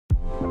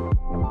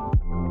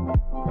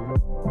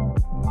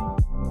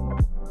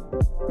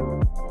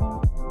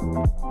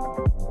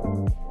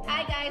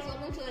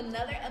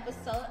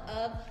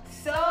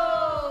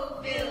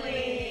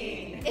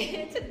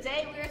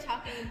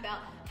about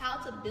how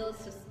to build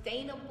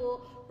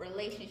sustainable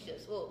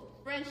relationships. Well,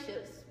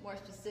 friendships more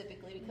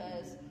specifically,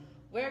 because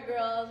we're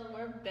girls,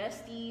 we're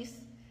besties,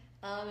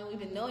 and we've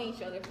been knowing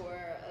each other for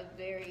a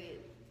very,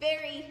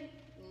 very,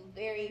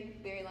 very,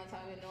 very long time.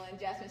 We've been knowing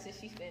Jasmine since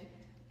she's been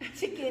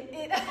chicken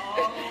in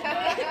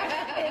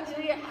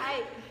junior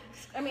high.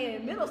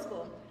 In middle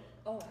school.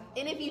 Oh, wow.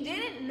 And if you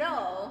didn't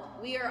know,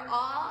 we are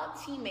all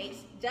teammates.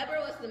 Deborah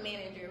was the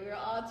manager. We were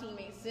all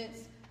teammates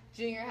since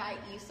junior high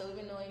East, so we've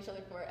been knowing each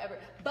other forever.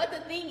 But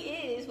the thing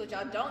is, what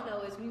y'all don't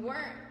know is we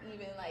weren't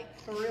even like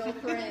for real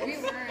friends. We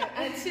weren't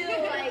until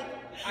like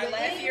our the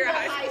last end year of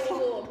of high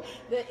school.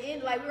 The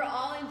end, like we were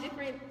all in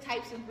different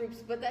types of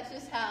groups, but that's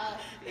just how.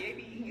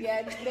 BABs.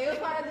 Yeah, they were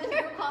part of this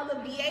group called the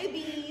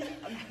BABs,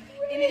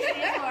 and it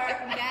stands for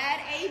Bad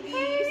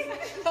ABs.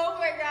 Oh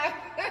my God.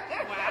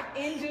 Wow.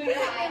 In junior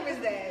high. What was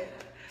that?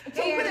 Who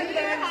Tierney, was in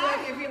junior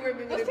high? if you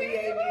remember the Was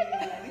Tierney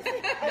BAB.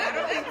 I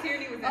don't think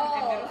Tierney was in middle Oh,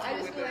 school I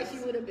just with feel like us. she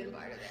would have been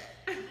part of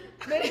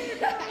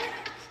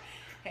that.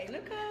 Hey,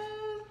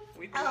 Nicole.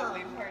 We threw a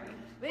late party.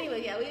 But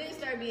anyway, yeah, we didn't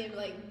start being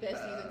like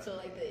besties until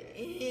like the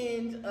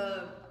end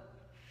of.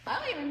 I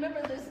don't even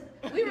remember this.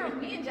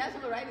 Me and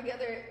Jasmine were right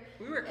together.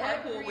 We were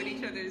carpool with every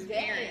each other's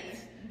day,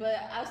 parents. but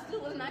I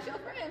still was not your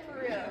friend for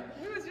real.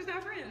 We was just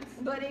not friends.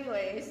 But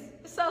anyways,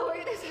 so we're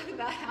gonna talk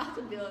about how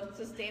to build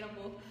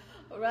sustainable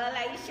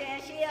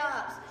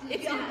relationships.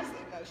 If y'all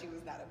said no, she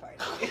was not a part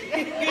of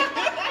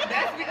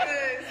That's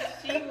because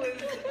she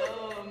was,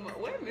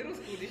 what middle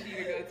school did she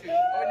even go to?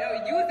 Oh no,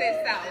 you was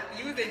at South.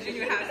 You was at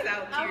junior high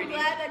South, I'm Tierney.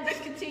 glad that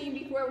discontinued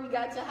before we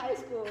got to high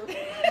school. But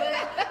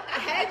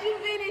had you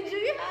been in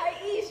junior high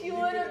East, you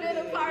would have been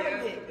a part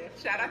of it.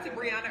 Shout out to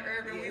Brianna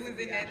Irvin. We was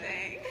in that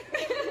thing.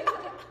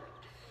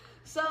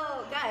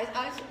 So, guys,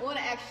 I just want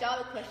to ask y'all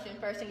a question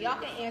first, and y'all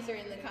can answer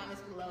in the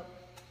comments below.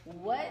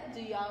 What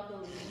do y'all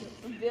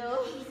believe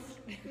builds?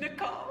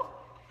 Nicole.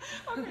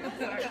 Okay, I'm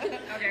sorry.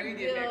 Okay, we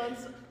get there.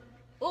 builds.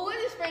 Well, what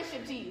is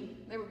friendship to you?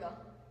 There we go.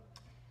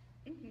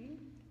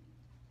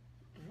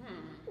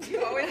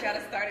 You always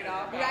gotta start it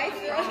off Right.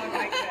 strong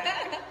like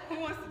that. Who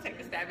wants to take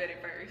a stab at it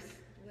first?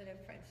 What a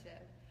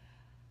friendship.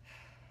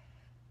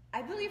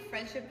 I believe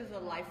friendship is a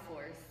life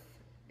force.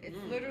 It's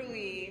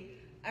literally.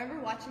 I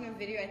remember watching a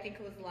video, I think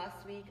it was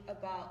last week,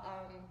 about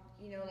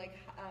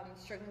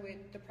struggling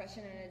with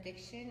depression and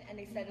addiction, and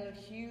they said a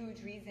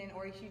huge reason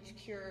or a huge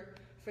cure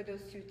for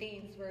those two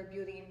things were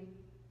building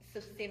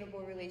sustainable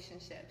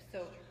relationships.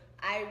 So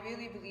I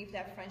really believe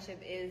that friendship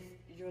is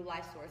your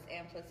life source,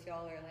 and plus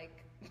y'all are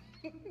like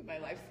my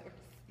life source.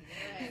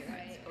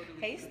 Right.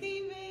 Totally. Hey,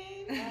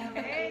 Steven.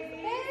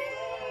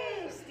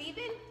 Hey,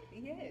 Steven, Yes.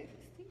 Steven.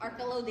 our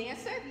fellow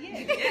dancer.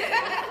 Yes.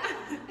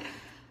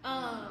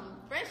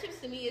 Friendships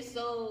to me is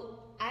so.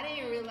 I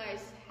didn't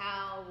realize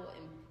how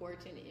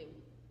important it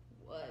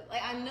was.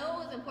 Like, I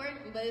know it was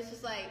important, but it's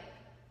just like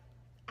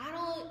I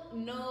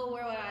don't know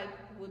where I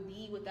would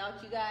be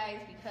without you guys,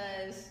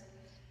 because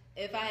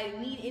if I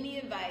need any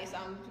advice,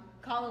 I'm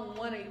calling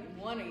one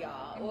of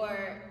y'all.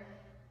 Or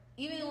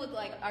even with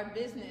like our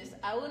business,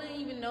 I wouldn't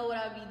even know what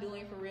I'd be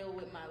doing for real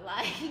with my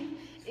life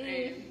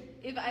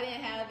if I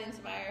didn't have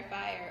Inspire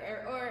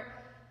Fire or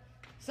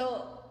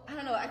so. I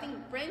don't know. I think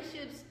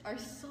friendships are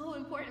so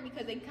important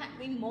because they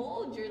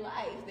mold your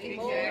life. They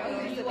mold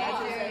Exactly. who you That's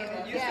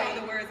are. You stole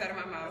the words out of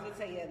my I mouth. would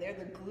say, yeah, they're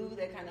the glue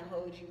that kind of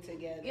holds you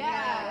together.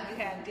 Yeah. You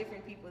have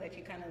different people that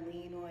you kind of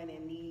lean on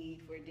and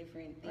need for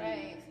different things.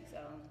 Right. So,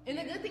 And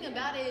the good thing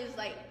about it is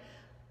like,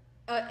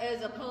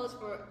 as opposed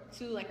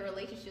to like a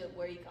relationship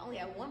where you can only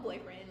have one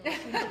boyfriend, you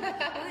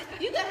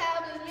can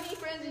have as many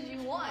friends as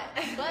you want.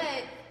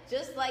 But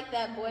just like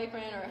that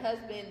boyfriend or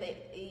husband,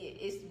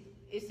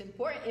 it's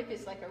important. If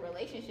it's like a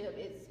relationship,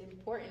 it's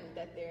important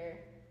that there are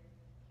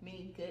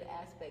many good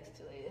aspects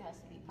to it. It has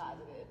to be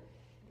positive.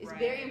 It's Right.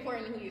 very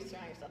important who you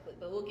surround yourself with,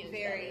 but we'll get into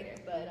that later.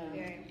 But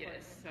very important.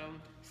 Yes. So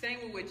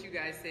same with what you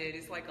guys said.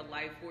 It's like a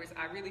life force.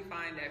 I really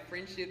find that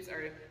friendships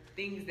are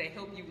things that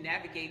help you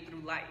navigate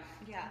through life.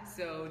 Yeah.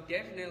 So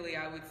definitely,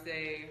 I would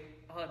say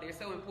they're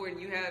so important.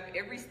 You have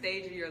every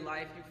stage of your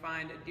life, you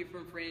find a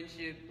different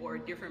friendship or a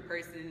different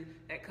person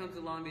that comes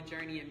along the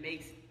journey and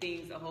makes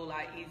things a whole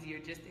lot easier,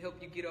 just to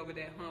help you get over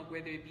that hump,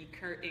 whether it be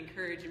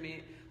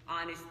encouragement,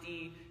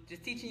 honesty,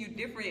 just teaching you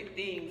different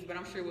things. But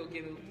I'm sure we'll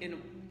get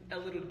a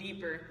little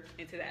deeper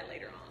into that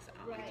later on. So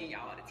I'm going to give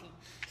y'all all the tea.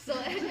 So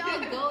as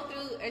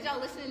y'all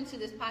listening to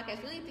this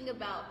podcast, really think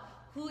about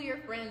who your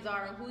friends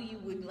are and who you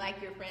would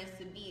like your friends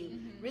to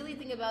be. Really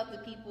think about the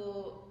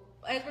people.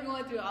 As we're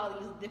going through all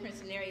these different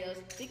scenarios,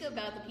 think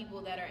about the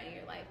people that are in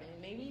your life,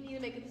 and maybe you need to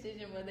make a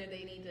decision whether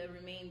they need to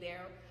remain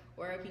there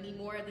or if you need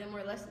more of them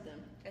or less of them.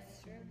 That's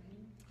true.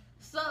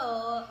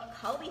 So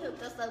Kobe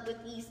hooked us up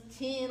with these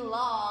 10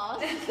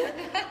 laws of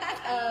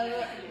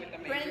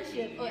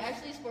friendship. Oh,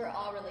 actually, it's for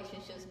all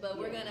relationships, but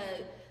we're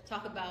gonna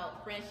talk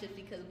about friendships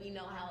because we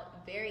know how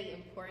very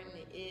important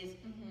it is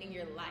in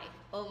your life.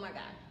 Oh my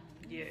God.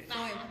 Yes.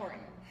 So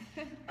important.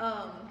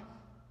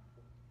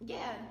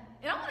 Yeah,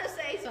 and I want to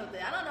say something.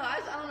 I don't know. I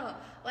don't know.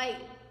 Like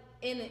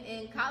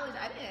in college,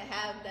 I didn't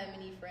have that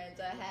many friends.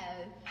 I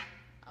had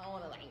I don't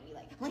want to like be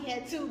like I only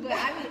had two, but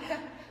I mean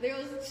there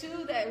was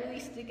two that really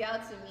stick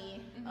out to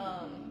me.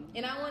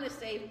 And I want to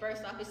say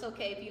first off, it's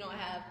okay if you don't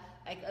have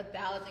like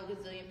 1,000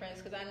 gazillion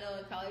friends, because I know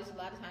in college a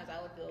lot of times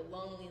I would feel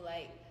lonely,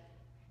 like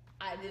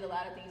I did a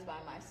lot of things by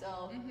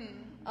myself.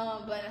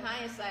 But in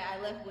hindsight, I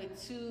left with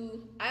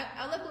two.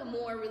 I left with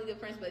more really good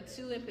friends, but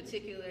two in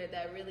particular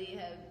that really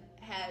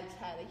has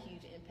had a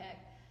huge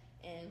impact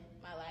in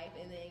my life.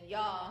 And then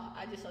y'all,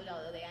 I just told y'all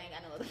the other day, I ain't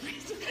got no other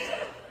friends.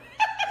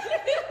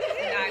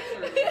 Not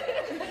true.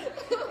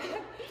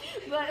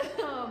 But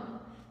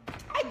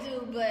I do,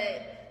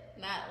 but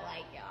not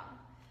like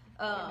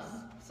y'all.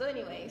 So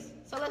anyways,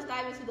 so let's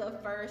dive into the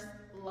first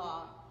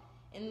law.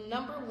 And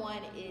number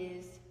one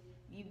is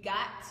you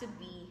got to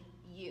be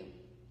you.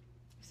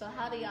 So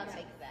how do y'all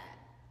take that?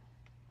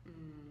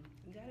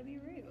 You gotta be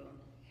real.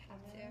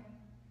 Have to.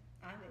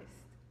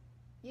 Honest.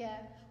 Yeah.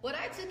 What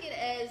I took it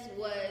as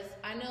was,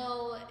 I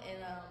know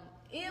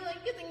in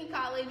like good thing in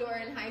college or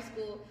in high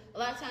school, a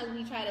lot of times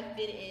we try to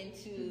fit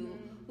into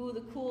who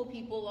the cool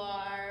people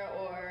are,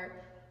 or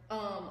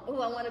I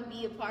want to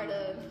be a part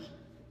of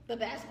the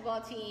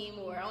basketball team,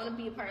 or I want to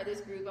be a part of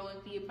this group, I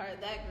want to be a part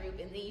of that group,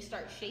 and then you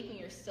start shaping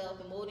yourself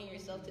and molding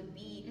yourself to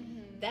be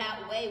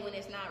that way when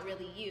it's not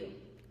really you.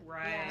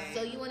 Right.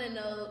 So you want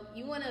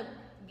to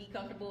be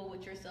comfortable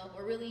with yourself,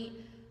 or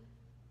really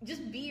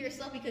just be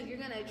yourself, because you're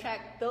going to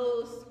attract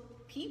those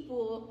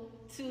people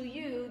to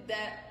you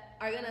that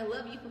are going to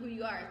love you for who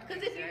you are.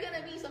 Because if you're going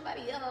to be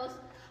somebody else,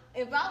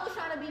 if I was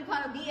trying to be a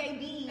part of BAB,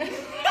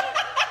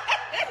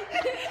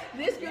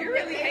 this group You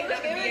really hate on the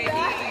BAB.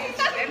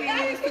 That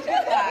means she was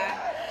too fly.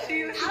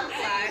 She was too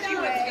fly. She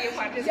wants to be a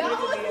part of this Y'all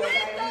group. was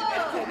lit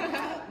though.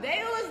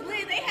 They was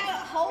lit. They had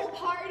whole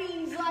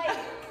parties. Like,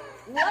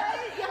 what?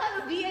 Y'all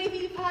had a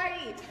BAB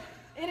party.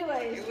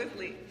 Anyways, It was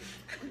lit.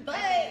 but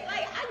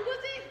like I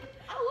wasn't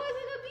a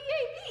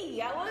BAB.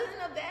 I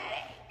wasn't a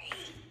bad AB.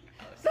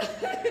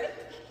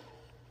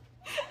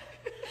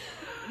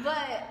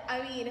 But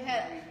I mean,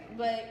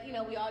 but you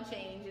know, we all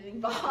change and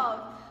evolve.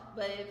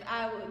 But if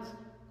I was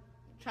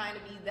trying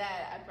to be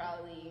that, I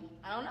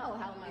don't know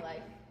how my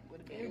life would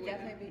have It would been.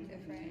 definitely be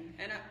different.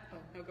 And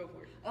no, go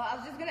for it. Well, I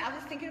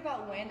was thinking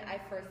about when I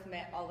first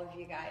met all of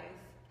you guys.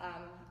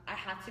 I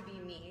had to be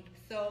me.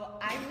 So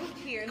I moved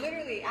here.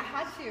 Literally, I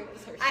had to.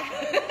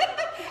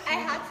 I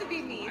had to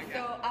be me. Oh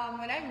So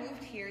when I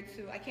moved here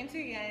I came to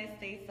the United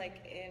States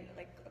in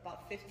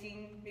about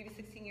 15, maybe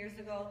 16 years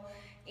ago.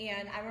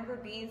 And I remember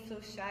being so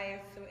shy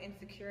and so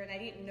insecure, and I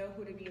didn't know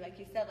who to be. Like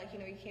you said,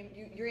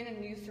 you're in a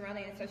new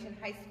surrounding, especially in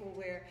high school,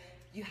 where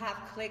you have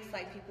cliques,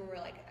 like people were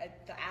like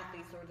the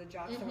athletes or the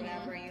jocks or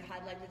whatever, and you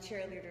had like the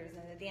cheerleaders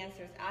and the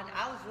dancers, and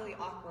I was really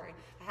awkward.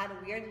 I had a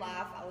weird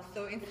laugh. I was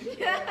so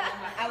insecure.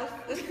 I was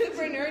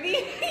super nerdy.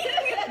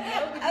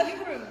 No, but you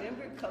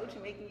remember Coach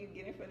making you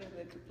get in front of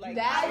the like.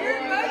 That I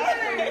remember. was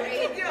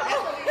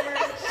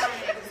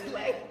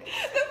Like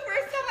the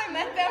first time I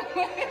met them,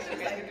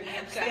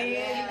 Stand, you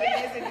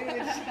guys to do the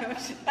jump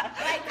shot.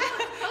 like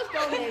Coach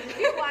Gomez. If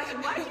you're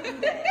watching, why you do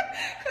that?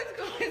 Coach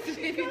Gomez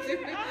made me do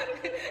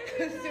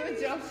a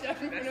jump shot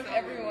in front of so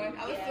everyone. rude.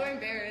 I was so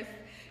embarrassed,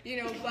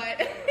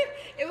 but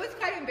it was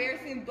quite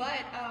embarrassing.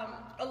 But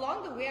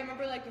along the way, I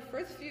remember like the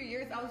first few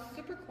years, I was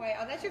super quiet.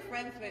 I was actually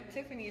friends with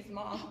Tiffany's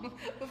mom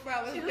before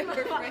I was She her was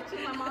friend.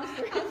 my mom's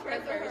I was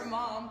friends with her first.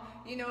 mom,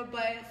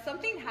 but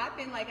something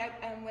happened. Like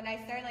when I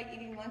started like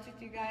eating lunch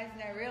with you guys,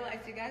 and I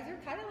realized you guys are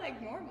kind of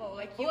like normal.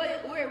 Like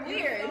We're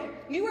weird.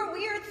 You were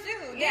weird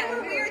too. Yeah, They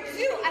were we were weird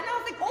too. And I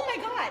was like, oh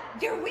my god,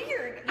 they're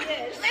weird.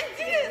 Yes. Let's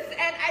do this.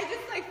 And I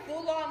just like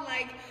full on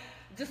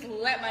just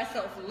let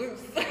myself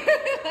loose. Loose.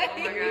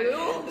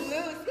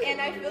 And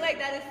I feel like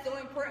that is so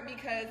important,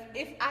 because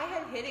if I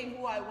had hidden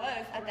who I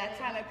was at that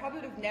time, I probably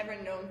would have never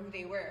known who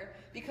they were,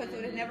 because it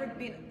would have never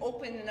been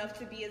open enough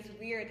to be as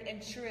weird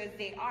and true as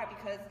they are,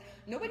 because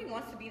nobody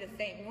wants to be the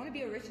same. We want to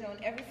be original,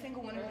 and every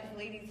single one of these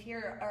ladies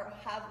here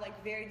have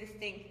like very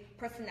distinct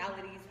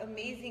personalities,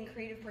 amazing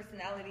creative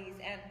personalities,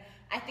 and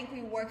I think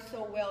we work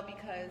so well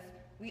because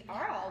we're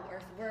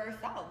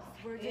ourselves.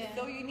 We're just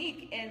so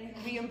unique, and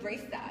we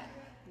embrace that.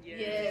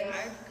 Yes,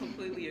 I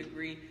completely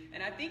agree.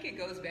 And I think it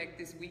goes back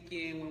this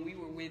weekend when we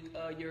were with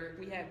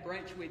we had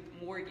brunch with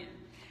Morgan.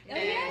 And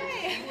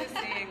he was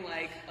saying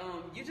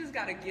you just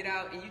gotta get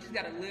out and you just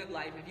gotta live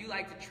life. If you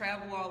like to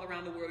travel all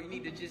around the world, you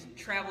need to just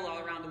travel all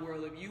around the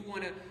world. If you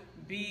wanna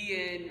be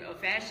in a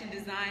fashion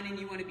design and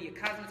you wanna be a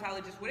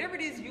cosmetologist, whatever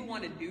it is you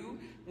wanna do,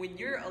 when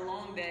you're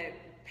along that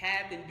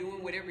path and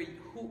doing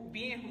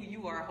being who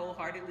you are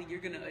wholeheartedly, you're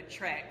gonna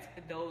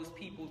attract those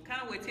people.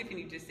 Kind of what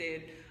Tiffany just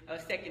said a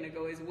second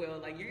ago as well.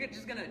 Like, you're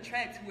just gonna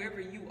attract whoever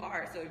you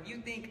are. So if you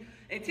think,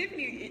 and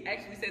Tiffany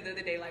actually said the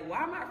other day, like, why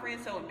are my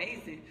friends so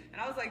amazing?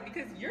 And I was like,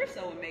 because you're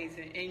so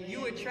amazing and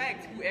you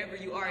attract whoever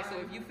you are. So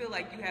if you feel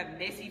like you have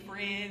messy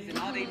friends and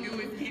all they do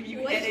is give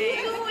you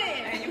headaches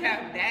and you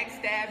have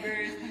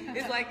backstabbers,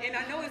 it's like, and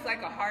I know it's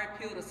like a hard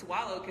pill to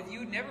swallow, because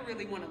you never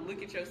really want to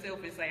look at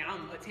yourself and say,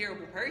 I'm a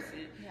terrible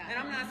person. And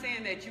I'm not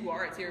saying that you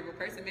are a terrible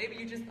person. Maybe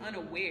you're just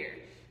unaware.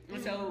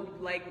 And so,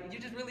 like, you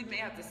just really may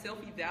have to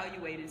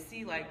self-evaluate and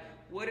see, like,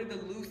 what are the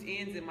loose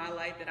ends in my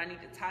life that I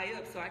need to tie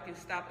up so I can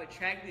stop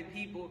attracting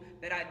people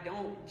that I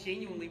don't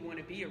genuinely want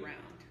to be around.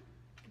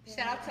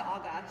 Shout out to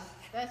August.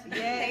 That's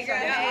Hey, girl.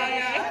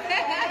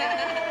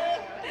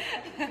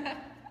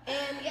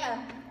 And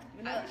yeah,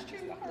 But no, it's true.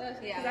 Because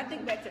Yeah. I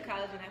think back to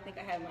college and I think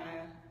I had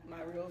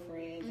my real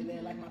friends and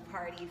then like my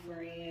party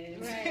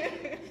friends,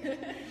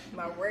 Right.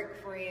 my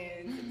work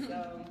friends. And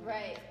so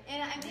right.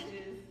 And I think,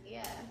 just-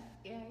 yeah,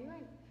 you're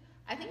right.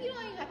 I think you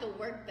don't even have to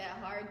work that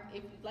hard.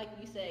 If, like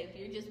you say, if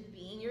you're just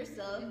being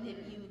yourself,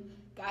 if you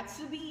got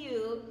to be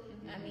you,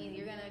 I mean,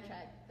 you're gonna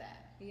attract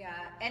that. Yeah,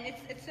 and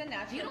it's a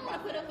natural. You don't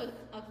want to put process.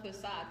 up a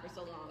facade for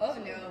so long. Oh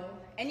too. no,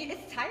 and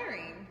it's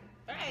tiring.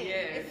 Right.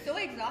 Yes. It's so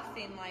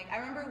exhausting. Like I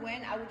remember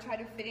when I would try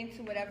to fit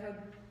into whatever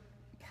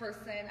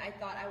person I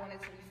thought I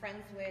wanted to be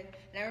friends with,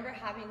 and I remember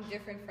having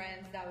different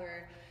friends that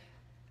were.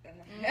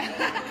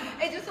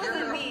 It just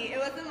wasn't me. It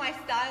wasn't my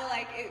style.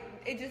 Like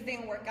it just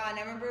didn't work out. And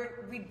I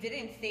remember we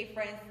didn't stay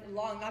friends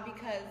long, not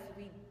because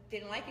we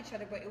didn't like each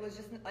other, but it was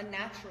just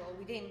unnatural.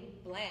 We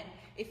didn't blend.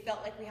 It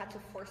felt like we had to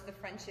force the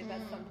friendship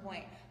at some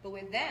point. But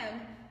with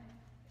them,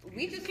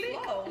 we just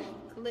flow.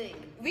 Click.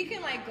 We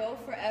can like go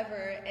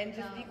forever and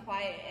just be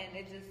quiet, and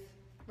it just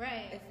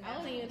Right. It's I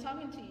wasn't even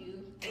talking to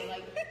you for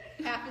like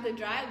half of the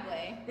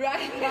driveway.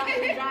 right. Well, I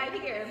can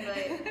drive here,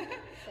 but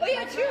Oh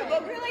yeah, that's true. right.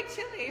 But we're like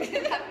chilling,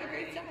 and having a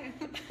great time.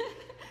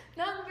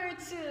 Number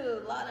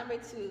 2, law number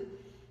 2,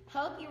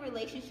 healthy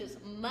relationships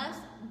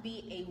must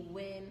be a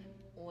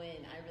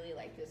win-win. I really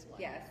like this one.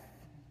 Yes.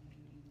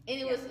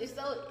 And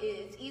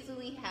it's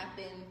easily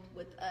happened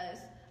with us.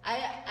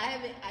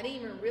 I didn't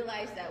even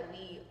realize that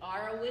we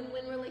are a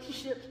win-win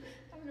relationship.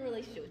 I'm in a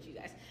relationship with you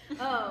guys.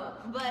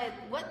 But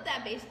what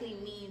that basically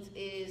means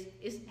is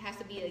it has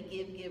to be a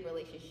give-give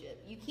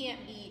relationship. You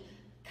can't be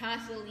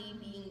constantly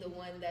being the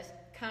one that's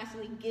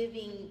constantly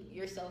giving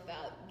yourself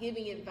out,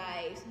 giving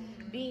advice,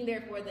 being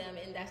there for them,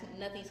 and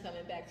nothing's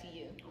coming back to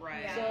you.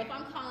 Right. Yeah. So if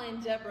I'm calling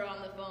Deborah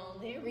on the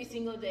phone every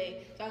single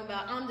day, talking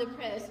about I'm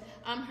depressed,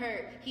 I'm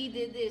hurt, he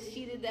did this,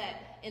 she did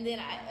that, and then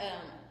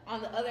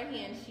on the other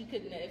hand, she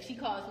couldn't. If she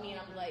calls me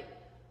and I'm like,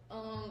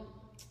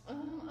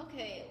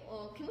 okay,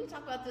 well, can we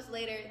talk about this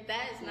later?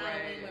 That is not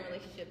Right. a win-win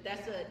relationship.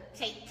 That's a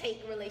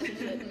take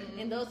relationship,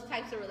 and those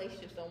types of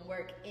relationships don't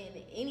work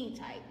in any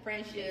type,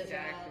 friendships,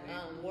 Exactly.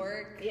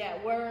 Work.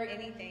 work,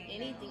 Anything,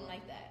 anything no.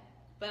 like that.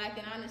 But I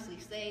can honestly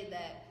say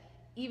that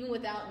even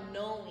without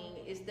knowing,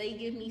 is they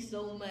give me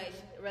so much,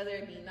 whether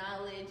it be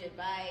knowledge,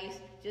 advice,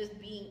 just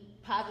being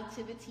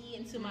positivity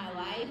into my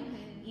life.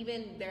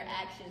 Even their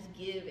actions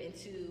give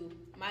into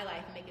my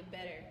life, make it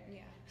better.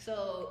 Yeah.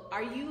 So,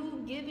 are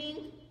you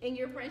giving in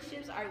your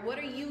friendships? What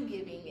are you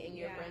giving in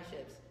your Yeah.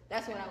 friendships?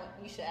 That's what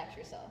you should ask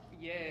yourself.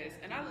 Yes,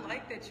 and I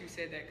like that you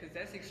said that because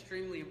that's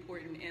extremely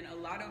important. And a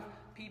lot of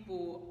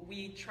people,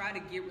 we try to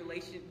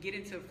get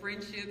into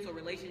friendships or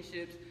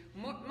relationships,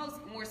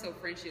 more so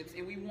friendships,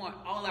 and we want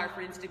all our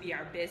friends to be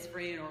our best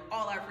friend or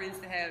all our friends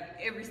to have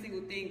every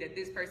single thing that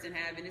this person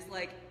have. And it's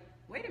like,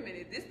 wait a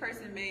minute, this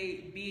person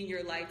may be in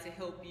your life to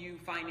help you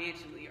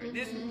financially, or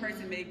this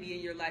person may be in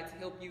your life to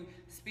help you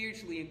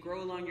spiritually and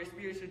grow along your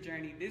spiritual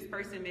journey. This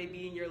person may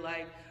be in your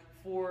life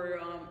for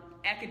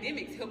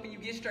academics, helping you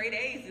get straight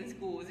A's in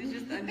schools. It's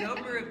just a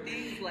number of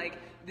things like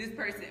this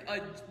person,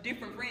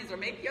 different friends, or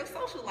maybe your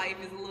social life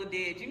is a little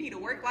dead. You need a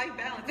work-life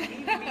balance. You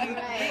need to be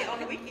lit on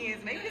the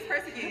weekends. Maybe this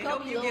person can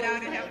help you get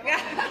out and have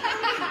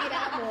Get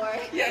out more.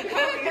 Yeah,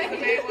 Kobe is the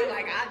man one.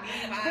 Like, I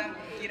need my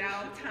get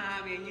out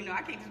time, and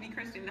I can't just be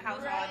crunched in the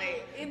house all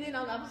day. And then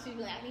on the opposite,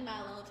 you're like, I need my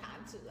alone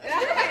time too.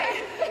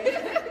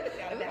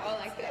 They're all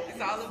like that.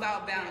 It's all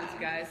about balance,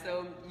 guys.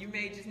 So you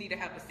may just need to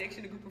have a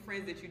section, a group of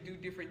friends that you do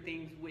different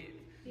things with.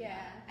 Yeah.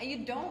 And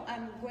you don't,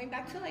 going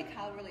back to like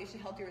how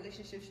healthy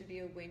relationships should be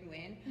a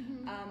win-win,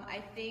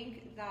 I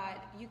think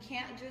that you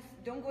can't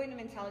don't go into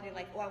mentality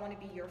like, oh, I want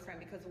to be your friend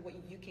because of what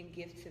you can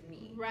give to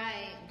me.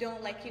 Right.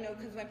 Don't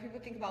because when people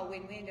think about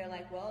win-win, they're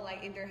like, well,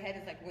 like in their head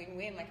it's like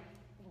win-win, like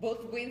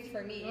both wins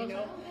for me, you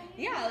know?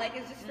 Yeah, like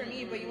it's just for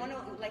me, but you want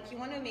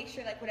to make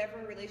sure like whatever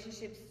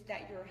relationships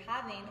that you're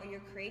having or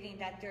you're creating,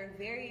 that they're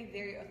very,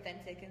 very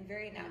authentic and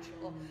very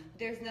natural.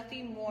 There's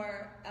nothing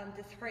more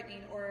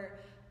disheartening or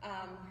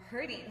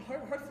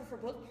hurtful for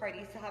both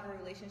parties to have a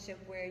relationship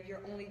where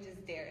you're only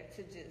just there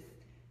to just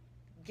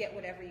get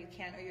whatever you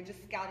can, or you're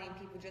just scouting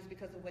people just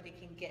because of what they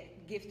can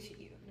give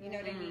to you. You know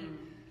what I mean?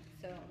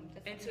 So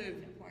that's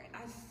important. I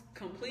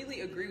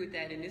completely agree with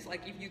that. And it's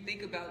like, if you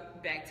think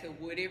about back to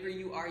whatever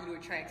you are, you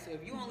attract. So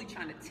if you're only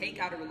trying to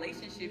take out a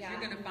relationship, you're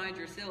going to find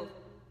yourself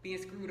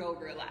being screwed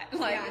over a lot.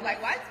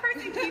 Like why does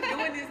this person keep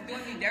doing this,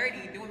 doing me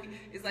dirty,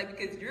 it's like,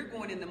 because you're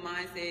going in the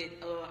mindset,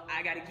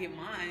 I got to get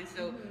mine.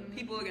 So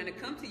people are going to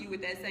come to you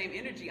with that same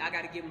energy. I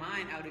got to get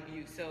mine out of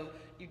you. So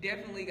you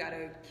definitely got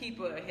to keep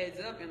a heads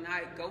up and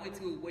not go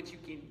into what you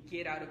can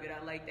get out of it.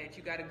 I like that.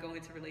 You got to go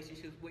into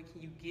relationships. What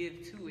can you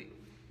give to it?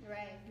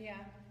 Right. Yeah.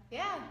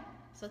 Yeah.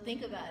 So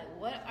think about it.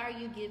 What are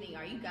you giving?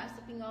 Are you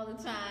gossiping all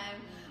the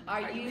time?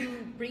 Are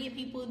you bringing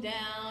people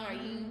down? Are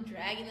you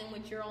dragging them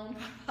with your own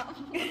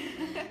problems?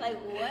 Like,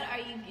 what are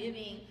you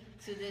giving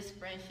to this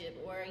friendship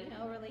or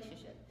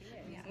relationship.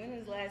 Yeah. When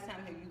was the last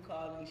time have you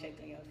called and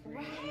checked on your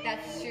friend?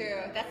 That's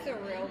true. That's a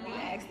real You one.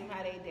 asked them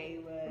how their day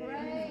was.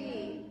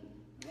 Right.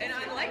 And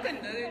I like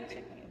another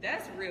thing.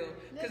 That's real.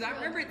 Because I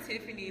That's real. remember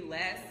Tiffany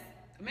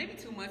maybe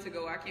 2 months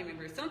ago, I can't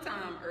remember,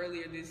 sometime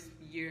earlier this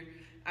year,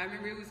 I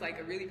remember it was like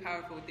a really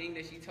powerful thing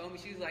that she told me.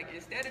 She was like,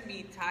 instead of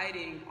me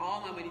tithing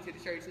all my money to the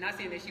church, not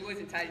saying that she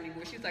wasn't tithing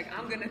anymore, she was like,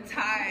 I'm going to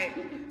tithe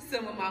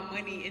some of my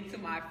money into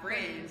my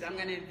friends. I'm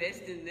going to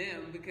invest in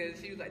them, because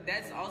she was like,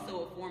 that's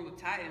also a form of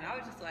tithing. I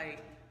was just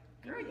like,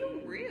 girl,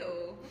 you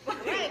real.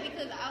 Right,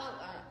 because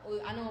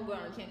I know I'm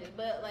going on tangents,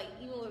 but like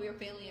even with your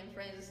family and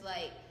friends, it's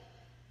like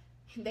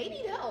they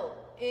need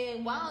help,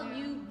 and why don't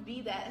you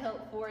be that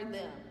help for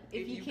them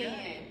if you can? got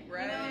it, You know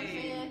what I'm right.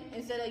 saying?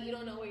 Instead of you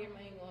don't know where your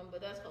money going, but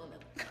that's whole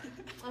nother.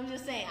 I'm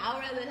just saying I'd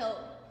rather help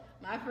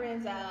my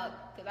friends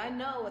out because I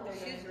know what they're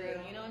going She's through.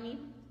 real. You know what I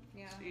mean?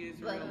 Yeah. She is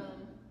But real.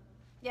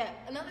 yeah,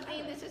 another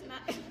thing. This is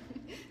not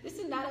this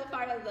is not a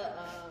part of the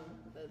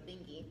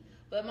thingy.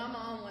 But my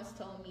mom once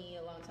told me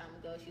a long time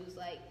ago. She was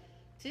like,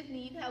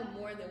 Tiffany, you can have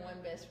more than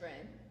one best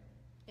friend.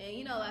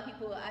 And a lot of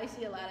people. I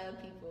see a lot of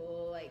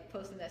people like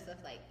posting that stuff.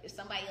 Like, if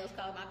somebody else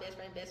called my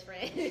best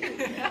friend, we can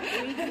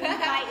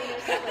fight or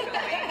stuff like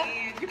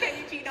that. You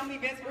can't cheat on me,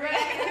 best friend.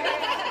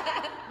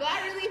 Right. But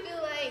I really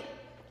feel like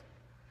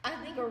I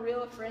think a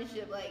real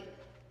friendship, like,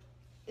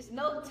 it's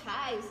no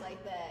ties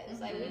like that. It's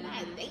like we're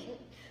not dating.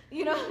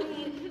 You know what I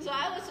mean? So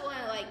I was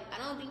want like I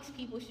don't think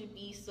people should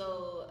be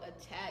so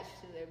attached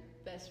to their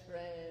best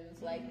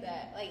friends like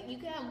that. Like you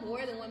can have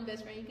more than one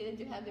best friend. You could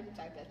have different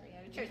type of best friend.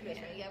 You have a church best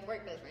friend. You have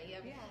work best friend. You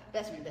have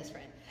best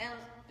friend. And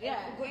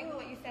Yeah. going with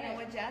what you said and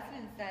what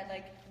Jasmine said,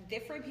 like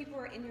different people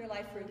are in your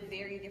life for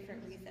very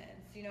different reasons.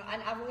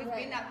 And I've always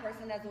been that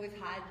person that's always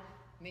had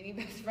many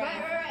best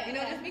friends. Right.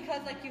 Just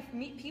because like you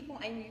meet people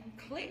and you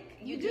click.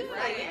 You just, do,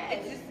 like, yes.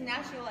 It's just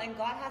natural, and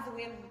God has a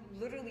way of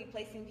literally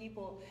placing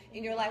people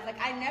in your life. Like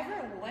I never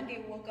one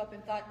day woke up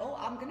and thought, oh,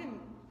 I'm gonna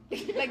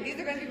like these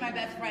are gonna be my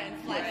best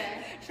friends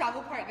 /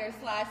 travel partners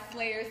 /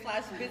 slayers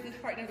 / business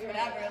partners,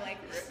 whatever. Like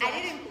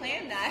I didn't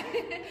plan that.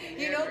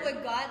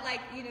 But God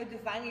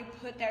divinely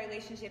put that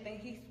relationship, and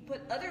He's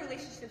put other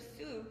relationships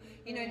too,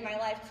 in my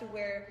life to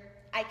where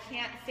I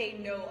can't say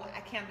no,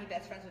 I can't be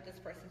best friends with this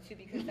person too,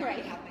 because I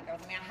already have my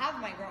girls. I mean, I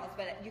have my girls,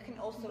 but you can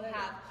also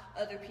have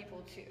other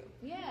people too.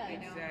 Yeah.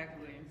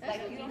 Exactly. That's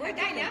Like what we're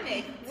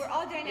dynamic. We're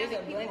all There's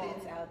dynamic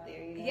abundance people. out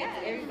there. Yeah.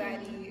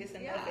 Everybody is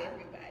enough for Yeah.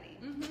 everybody.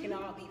 Can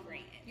all be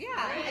friends.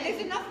 Yeah, and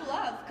there's enough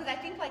love, because I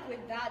think like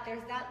with that,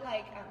 there's that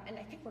and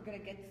I think we're gonna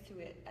get to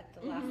it at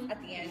the at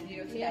the end,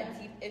 to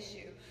that deep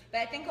issue.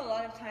 But I think a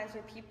lot of times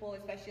where people,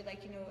 especially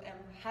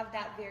have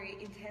that very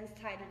intense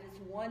tie to this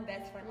one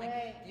best friend,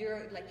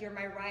 you're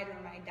my ride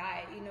or my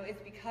die,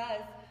 it's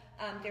because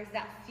there's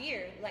that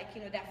fear,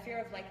 that fear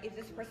of if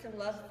this person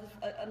loves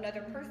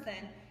another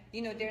person,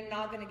 they're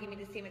not going to give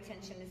me the same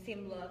attention, the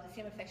same love, the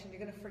same affection. They're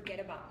going to forget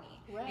about me.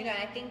 Right. And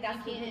I think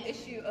that's the can't-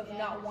 issue of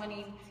not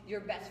wanting your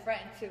best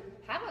friend to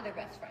have other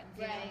best friends.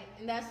 you know? Right,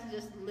 and that's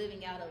just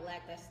living out of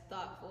lack. That's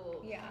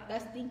thoughtful. Yeah.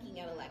 That's thinking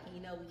out of lack, and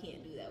we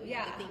can't do that. We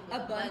Yeah, have to think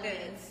with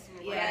abundance.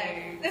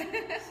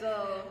 Yeah.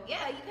 So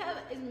yeah, you can have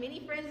as many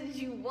friends as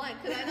you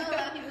want. Because I know a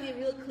lot of people get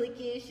real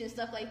cliquish and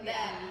stuff like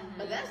that.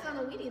 But that's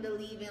something we need to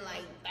leave in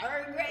like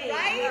 3rd grade.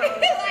 Right? No.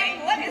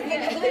 Like, what is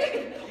Yeah. the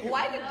clique?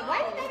 Why did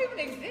that even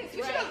exist?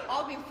 We should have Right.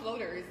 all been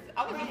floaters.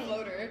 I would be Right.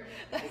 floater.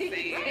 Like, Same.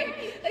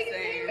 it's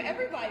same for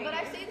everybody. But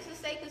I say this to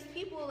say because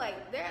people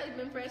there have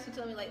been friends who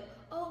tell me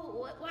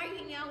oh, why are you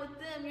hanging out with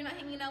them? You're not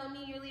hanging out with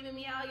me. You're leaving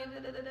me out. You're da,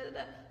 da, da, da,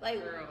 da.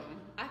 Like Girl.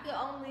 I could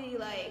only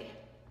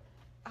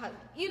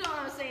you know what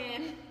I'm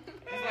saying?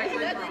 It's like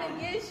we're Nothing grown.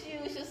 against you.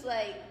 It's just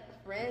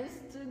friends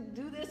to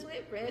do this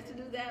with, friends to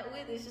do that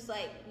with. It's just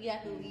you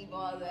have to leave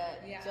all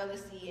that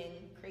jealousy and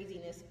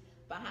craziness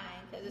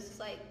behind because it's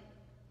just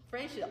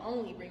friends should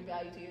only bring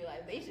value to your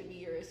life. They should be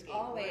your escape.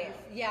 Always.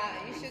 Yeah,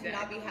 you should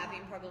not be Exactly.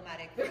 having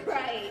problematic friendships.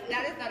 Right.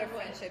 That is not a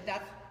friendship.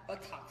 That's a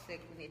toxic.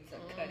 We need to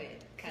cut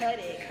it. Cut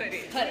it. Cut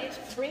it. Cut it.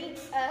 Bring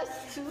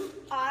us to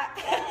our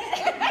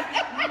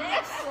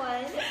next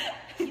one.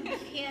 You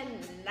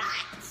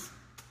cannot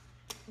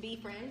be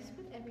friends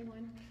with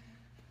everyone.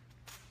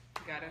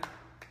 Gotta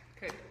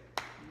cut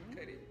it.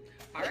 Cut it.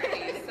 All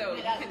right. So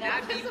you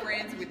cannot be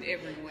friends with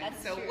everyone.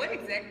 That's So true. what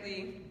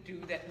exactly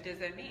does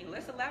that mean?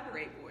 Let's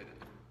elaborate for them.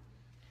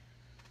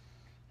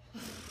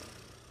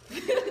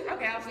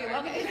 Okay, I'll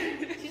start.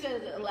 Okay. She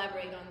said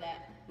elaborate on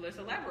that. Let's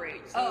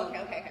elaborate. So,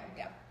 Oh, okay.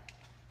 Yeah.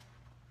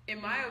 in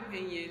my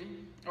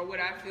opinion, or what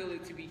I feel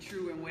it to be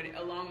true, and what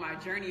along my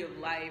journey of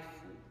life,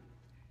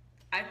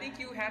 I think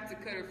you have to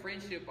cut a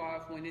friendship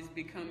off when it's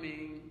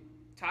becoming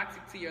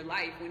toxic to your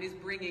life, when it's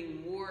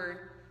bringing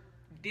more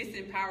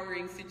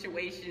disempowering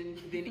situations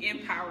than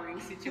empowering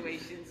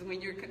situations, when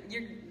you're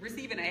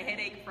receiving a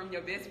headache from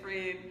your best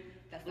friend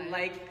That's not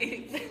like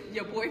it's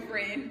your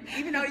boyfriend,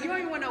 even though you don't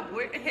even want no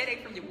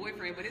headache from your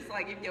boyfriend, but it's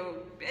like if your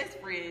best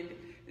friend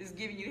is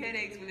giving you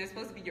headaches when they're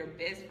supposed to be your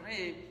best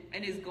friend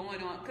and it's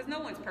going on, because no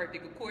one's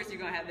perfect. Of course, you're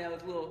going to have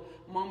those little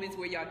moments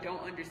where y'all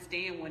don't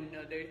understand one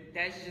another.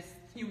 That's just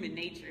human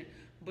nature.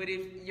 But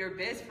if your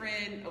best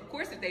friend, of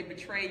course, if they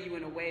betray you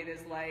in a way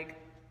that's like,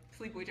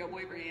 sleep with your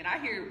boyfriend. I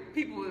hear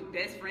people with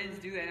best friends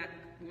do that.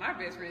 My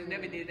best friends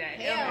never did that.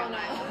 Hell ever.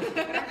 no.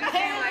 But I'm just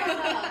saying, Hell like,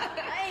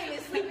 no. I ain't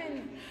been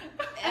sleeping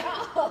at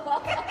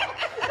all.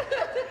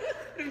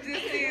 I'm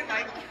just saying,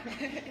 like,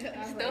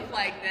 stuff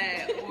like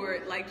that, or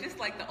like just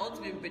like the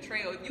ultimate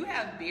betrayal. If you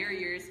have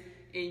barriers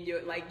in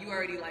your, like, you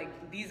already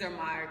like, these are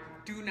my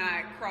do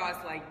not cross,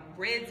 like,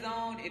 red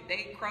zone. If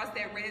they cross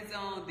that red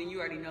zone, then you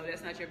already know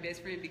that's not your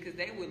best friend, because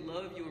they would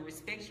love you and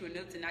respect you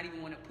enough to not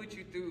even want to put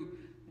you through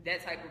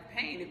that type of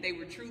pain if they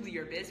were truly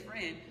your best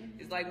friend.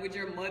 It's like, would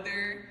your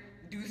mother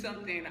do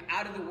something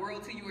out of the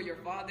world to you, or your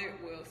father?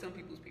 Well, some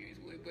people's parents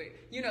would, but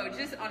you know,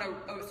 just on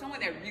a someone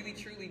that really,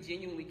 truly,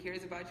 genuinely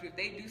cares about you, if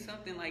they do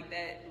something like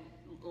that,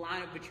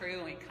 line of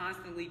betrayal, and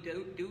constantly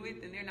do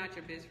it, then they're not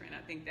your best friend.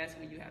 I think that's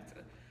when you have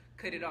to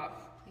cut it off.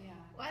 Yeah.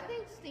 Well, I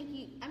think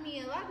stinky. I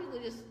mean, a lot of people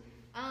just,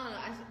 I don't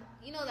know.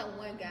 You know that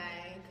one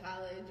guy in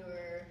college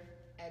or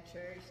at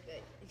church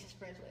that is just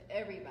friends with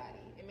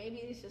everybody, and maybe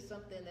it's just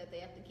something that they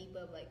have to keep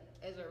up, like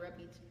as a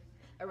reputation.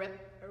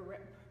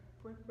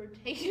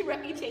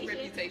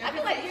 Reputation. I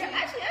feel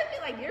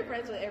like you're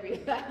friends with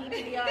everybody, to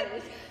be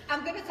honest.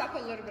 I'm gonna talk a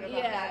little bit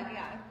about that.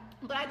 Yeah.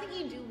 But I think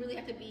you do really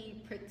have to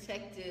be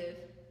protective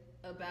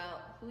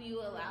about who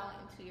you allow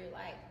into your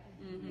life.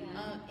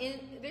 And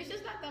there's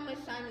just not that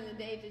much time in the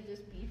day to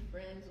just be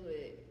friends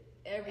with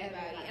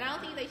everybody. And I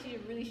don't think they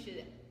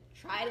should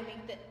try to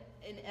make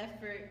an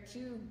effort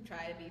to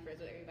try to be friends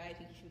with everybody. I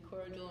think you should be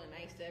cordial and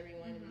nice to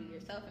everyone and be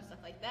yourself and stuff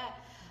like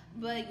that.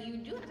 But you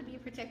do have to be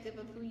protective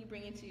of who you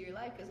bring into your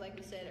life, because like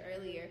we said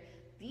earlier,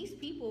 these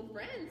people,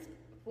 friends,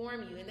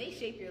 form you and they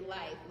shape your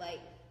life. Like,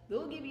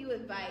 they'll give you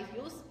advice.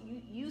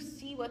 You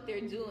see what they're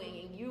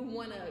doing, and you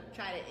want to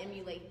try to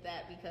emulate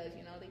that because,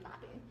 you know, they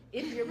popping.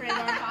 If your friends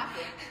aren't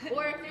popping.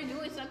 Or if they're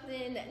doing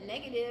something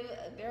negative,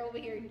 they're over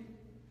here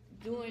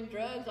doing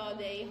drugs all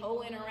day,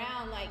 hoeing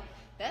around. Like,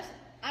 that's,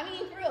 I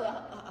mean, for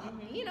real,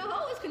 you know,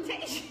 hoe is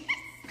contagious.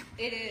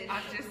 It is.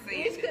 I'm just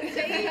saying. It's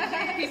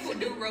contagious. People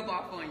do rub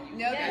off on you.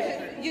 No,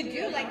 Yes. you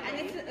do, like,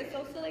 and it's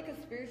also like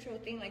a spiritual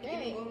thing, like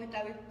Right. even going with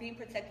that, with being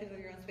protective of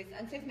your own space.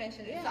 And Tiff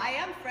mentioned it. Yeah. So I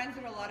am friends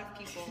with a lot of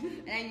people,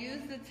 and I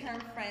use the term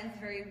friends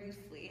very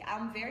loosely.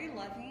 I'm very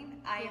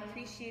loving. I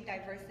appreciate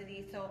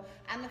diversity. So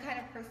I'm the kind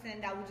of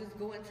person that will just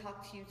go and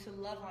talk to you to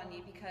love on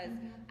you because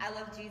I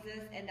love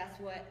Jesus, and that's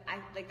what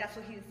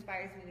he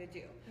inspires me to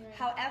do. Right.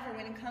 However,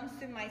 when it comes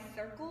to my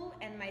circle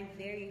and my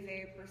very,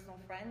 very personal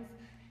friends,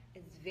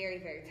 it's very,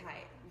 very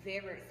tight, very,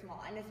 very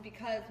small. And it's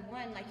because,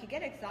 one, like, you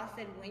get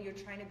exhausted when you're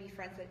trying to be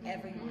friends with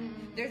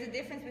everyone. There's a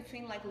difference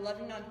between, like,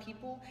 loving on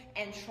people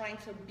and trying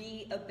to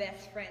be a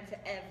best friend to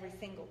every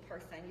single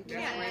person. You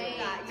can't That's do real.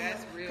 that.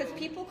 That's real. Because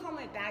people come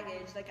with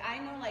baggage. Like, I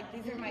know, like,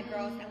 these are my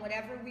girls, and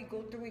whatever we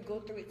go through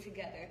it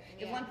together.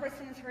 If Yeah. one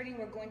person is hurting,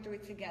 we're going through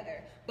it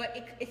together. But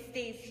it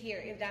stays here,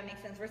 if that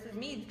makes sense. Versus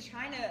me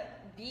trying to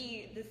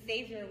be the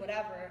savior or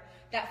whatever.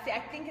 I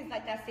think it's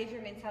like that savior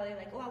mentality,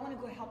 like, oh, I want to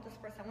go help this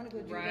person, I want to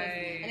go do this,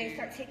 and then you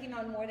start taking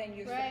on more than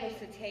you're supposed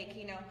to take,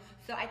 you know.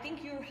 So I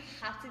think you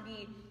have to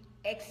be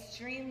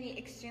extremely,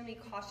 extremely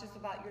cautious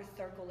about your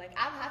circle. Like,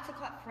 I've had to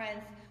cut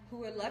friends who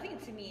were loving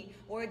to me,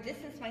 or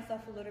distance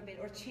myself a little bit,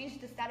 or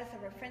change the status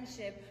of a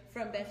friendship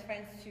from best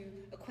friends to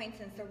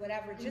acquaintance or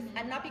whatever. Just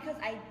and not because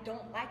I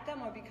don't like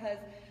them or because,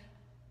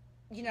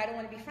 you know, I don't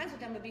want to be friends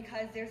with them, but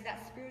because there's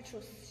that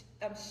spiritual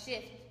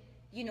shift,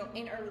 you know,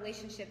 in our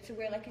relationship, to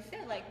where, like you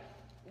said, like,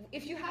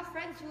 if you have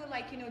friends who are,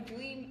 like, you know,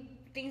 doing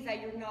things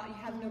that you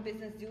have no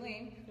business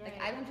doing, like,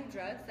 I don't do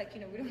drugs, like, you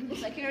know, we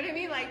don't, like, you know what I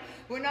mean, like,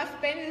 we're not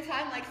spending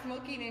time, like,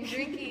 smoking and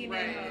drinking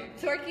and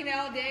twerking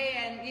all day,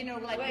 and, you know,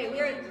 like, we're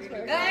twerk.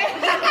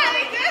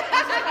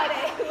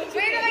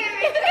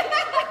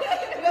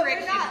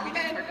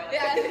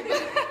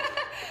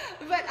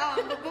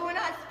 But we're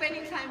not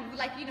spending time,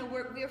 like, you know,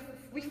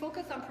 we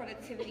focus on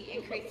productivity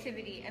and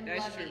creativity and That's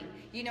loving, true.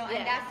 you know, Yeah.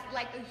 and that's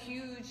like a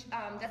huge,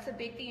 that's a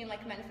big thing in,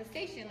 like,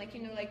 manifestation, like,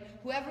 you know, like,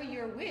 whoever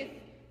you're with,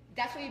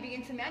 that's where you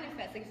begin to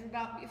manifest. Like,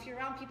 if you're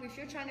around people, if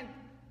you're trying to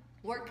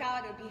work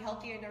out or be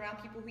healthier and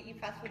around people who eat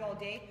fast food all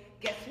day,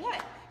 guess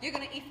what? You're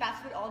gonna eat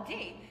fast food all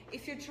day.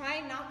 If you're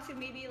trying not to,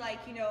 maybe,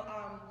 like, you know,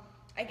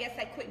 I guess,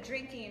 like, quit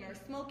drinking or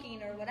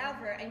smoking or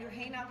whatever, and you're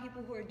hanging out with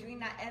people who are doing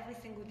that every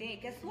single day,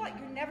 guess what?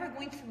 You're never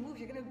going to move.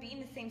 You're going to be in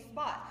the same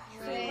spot.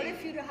 So in order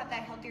for you to have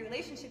that healthy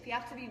relationship, you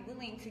have to be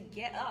willing to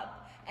get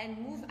up and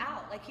move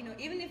out. Like, you know,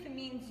 even if it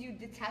means you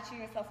detaching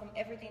yourself from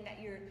everything that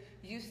you're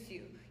used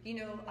to, you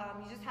know,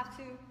 you just have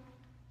to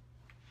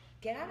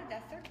get out of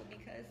that circle,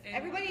 because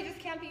everybody just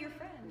can't be your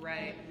friend.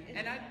 Right.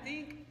 And I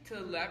think, to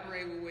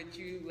elaborate with what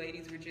you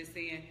ladies were just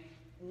saying,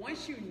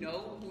 once you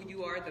know who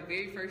you are, the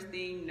very first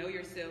thing, know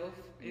yourself.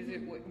 Is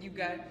it what you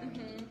got?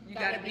 You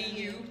got to be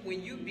you.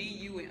 When you be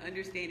you and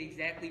understand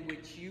exactly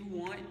what you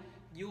want,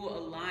 you will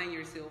align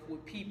yourself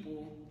with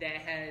people that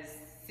has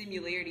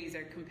similarities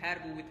or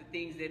compatible with the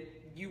things that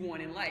you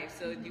want in life.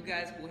 So you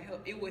guys will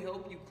help. It will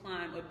help you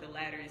climb up the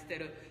ladder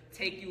instead of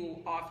take you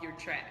off your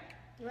track.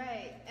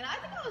 Right. And I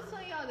think I was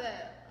telling y'all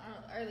that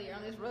earlier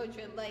on this road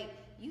trip, like,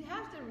 you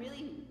have to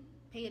really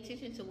pay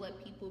attention to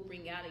what people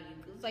bring out of you.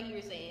 It's like you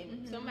were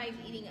saying, somebody's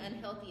eating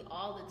unhealthy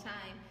all the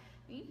time.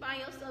 You find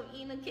yourself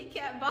eating a Kit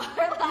Kat bar,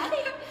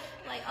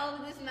 like, oh,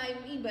 this is not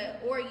even me,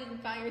 or you can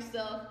find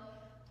yourself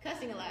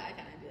cussing a lot. I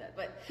kind of do that,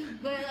 but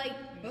like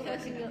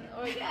cussing,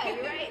 or yeah,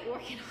 you're right,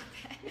 working on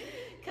that.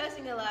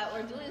 Cussing a lot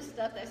or doing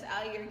stuff that's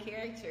out of your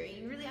character.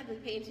 You really have to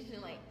pay attention,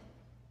 like,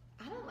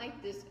 I don't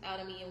like this out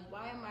of me, and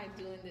why am I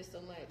doing this so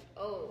much?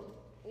 Oh,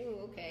 ooh,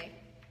 okay.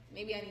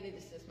 Maybe I need to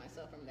distance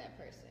myself from that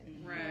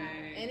person.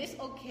 Right. And it's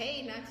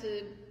okay not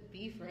to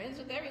be friends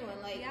with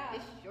everyone. Like,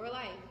 it's your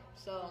life.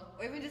 So,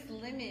 or even just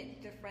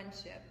limit the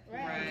friendship.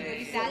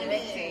 Right.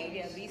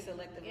 Be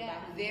selective Yeah.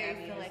 about who Very you have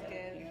in your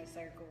selective. in your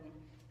circle.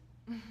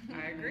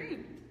 I agree.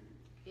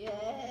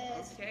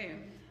 yes. Okay.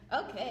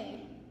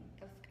 Okay.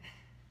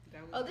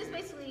 That was Oh, this good.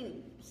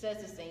 basically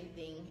says the same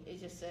thing. It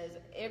just says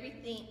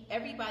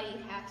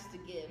everybody has to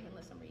give,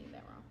 unless I'm reading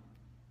that wrong.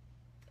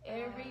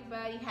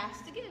 Everybody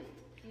has to give.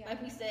 Yeah.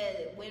 Like we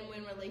said,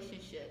 win-win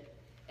relationship.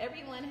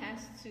 Everyone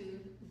has to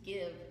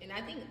give. And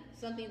I think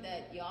something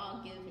that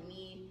y'all give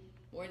me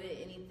more than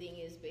anything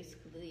is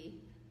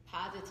basically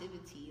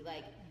positivity.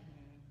 Like,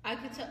 I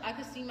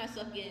could see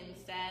myself getting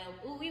sad.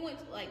 Ooh, we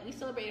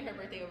celebrated her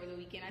birthday over the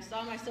weekend. I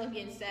saw myself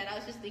getting sad. I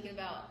was just thinking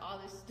about all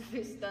this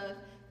stupid stuff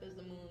because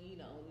the moon,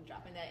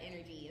 dropping that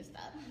energy and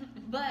stuff.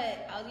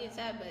 But I was getting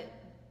sad, but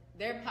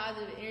their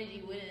positive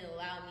energy wouldn't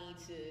allow me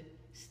to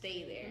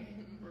stay there.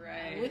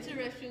 Right. I went to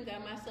the restroom,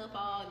 got myself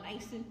all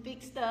nice and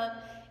fixed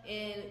up,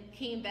 and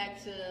came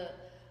back to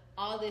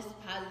all this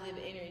positive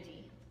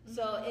energy.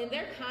 So, and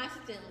they're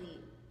constantly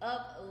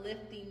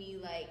uplifting me.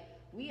 Like,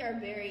 we are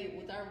very,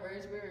 with our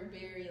words, we're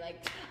very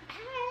like,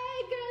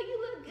 hey girl, you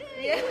look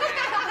good. Yeah.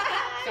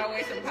 It's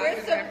always some We're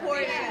positive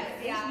supportive.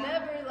 affirmation. It's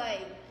never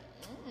like,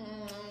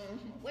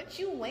 what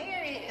you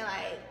wearing?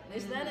 Like,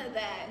 there's none of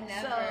that.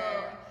 Never. So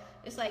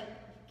it's like,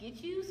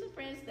 get you some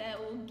friends that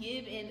will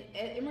give, and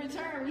in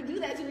return, we do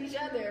that to each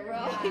other. We're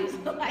always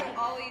like We're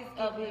always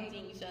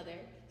uplifting each other.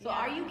 So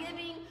are you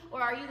giving,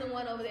 or are you the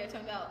one over there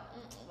talking about,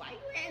 why you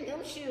wearing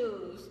them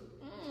shoes?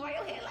 Why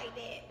your hair like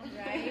that?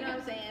 Right. You know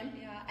what I'm saying?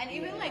 Yeah, and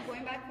even like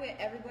going back with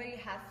everybody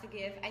has to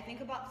give, I think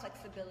about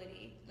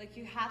flexibility. Like,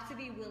 you have to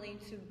be willing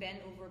to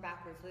bend over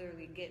backwards,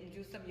 literally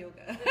do some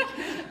yoga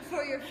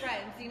for your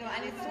friends,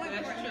 and it's so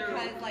important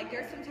because like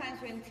there's some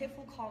times when Tiff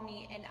will call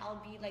me and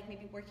I'll be like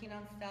maybe working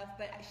on stuff,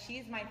 but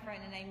she's my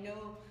friend and I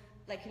know,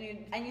 like,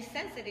 and you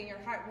sense it in your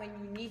heart when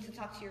you need to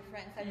talk to your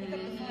friends. I pick up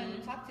the phone and we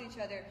talk to each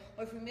other,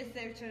 or if we miss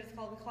each other's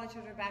call, we call each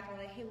other back. We're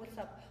like, hey, what's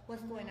up?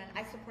 What's going on?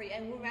 I support you,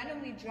 and we'll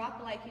randomly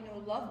drop like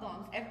love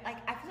bombs.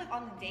 Like, I feel like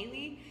on the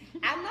daily,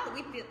 I'm not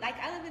with it. Like,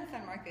 I live in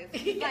San Marcos,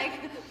 like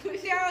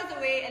 2 hours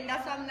away, and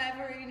that's why I'm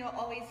never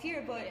always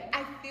here. But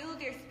I feel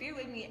their spirit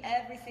with me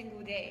every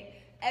single day.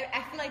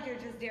 I feel like they're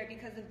just there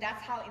because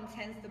that's how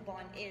intense the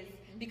bond is.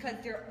 Because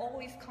they're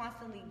always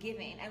constantly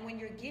giving, and when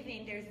you're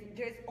giving,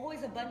 there's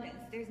always abundance.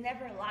 There's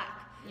never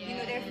lack.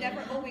 There's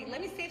never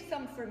let me save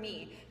some for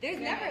me. There's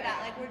never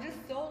that. Like, we're just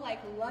so like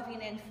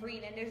loving and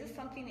free, and there's just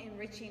something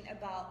enriching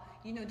about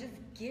just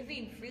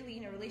giving freely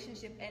in a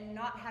relationship and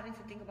not having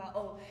to think about,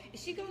 oh,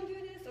 is she gonna do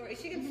this, or is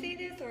she gonna say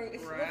this, or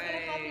is what's gonna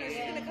happen, or is she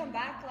gonna come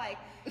back? Like,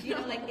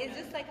 like, it's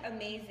just like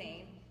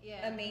amazing.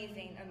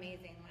 Amazing.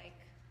 Like,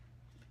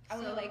 I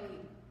would like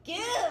give.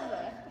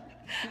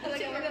 I'm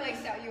gonna like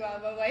shout you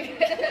out, but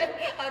like,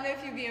 I don't know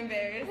if you'd be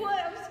embarrassed.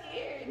 What? I'm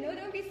scared. No,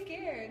 don't be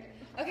scared.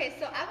 Okay,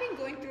 so I've been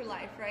going through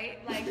life,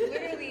 right? Like,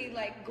 literally,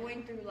 like,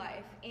 going through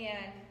life.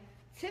 And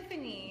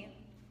Tiffany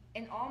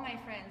and all my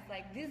friends,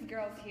 like, these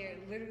girls here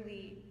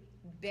literally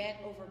bent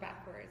over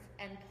backwards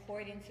and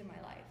poured into my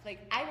life. Like,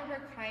 I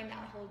remember crying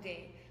that whole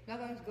day. I'm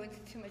not going to go into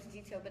too much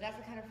detail, but that's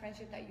the kind of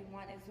friendship that you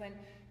want, is when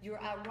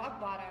you're at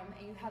rock bottom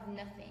and you have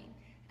nothing.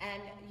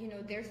 And,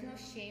 there's no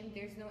shame,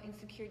 there's no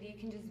insecurity. You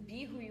can just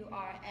be who you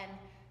are and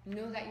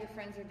know that your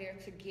friends are there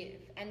to give.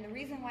 And the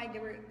reason why they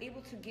were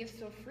able to give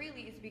so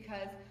freely is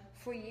because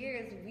for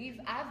years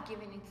I've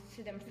given it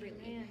to them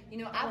freely.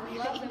 I've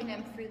loved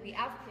them freely.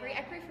 I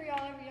pray for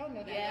y'all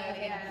know that.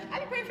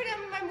 I pray for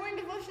them in my morning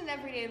devotion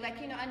every day. Like,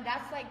 and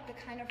that's like the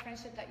kind of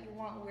friendship that you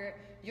want, where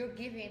you're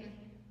giving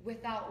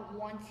without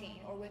wanting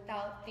or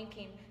without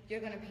thinking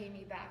you're gonna pay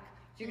me back.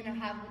 You're gonna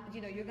have,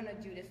 you're gonna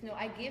do this. No,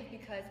 I give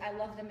because I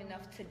love them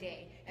enough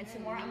today, and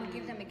tomorrow I'm gonna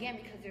give them again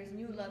because there's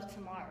new love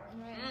tomorrow.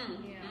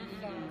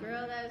 So,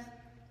 Girl, that's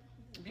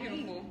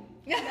Beautiful.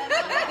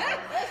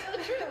 that's so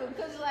true.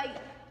 Because like,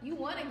 you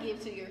want to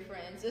give to your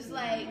friends. It's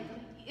like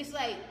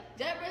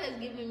Deborah has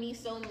given me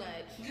so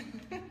much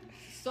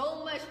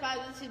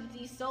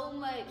positivity, so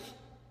much.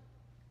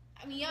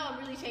 I mean, y'all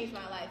really changed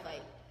my life.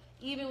 Like,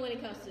 even when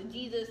it comes to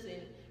Jesus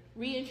and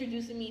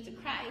reintroducing me to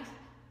Christ.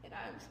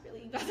 I'm just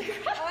really about to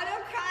cry. Oh,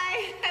 don't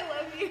cry. I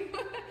love you.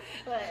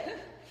 But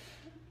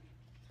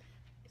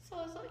so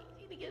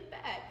you need to give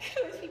back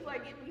when people are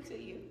giving to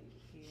you.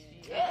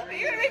 Yeah,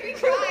 you're gonna make me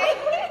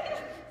cry.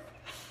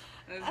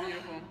 That's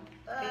beautiful.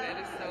 That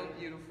is so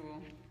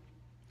beautiful.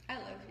 I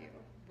love you.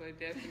 But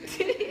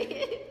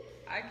definitely,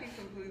 I can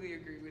completely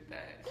agree with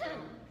that. So,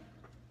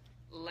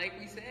 like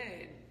we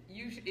said,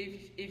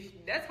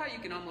 if that's how you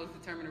can almost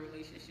determine a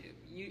relationship.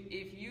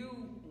 If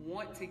you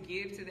want to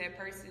give to that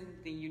person,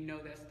 then you know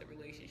that's the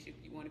relationship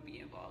you want to be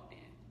involved in.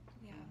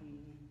 Yeah.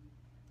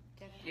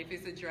 Definitely. If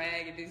it's a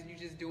drag, if it's you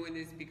just doing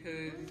this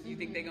because you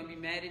think they're gonna be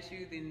mad at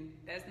you, then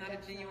that's not a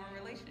genuine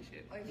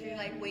relationship. Or if you're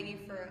like waiting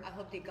for, I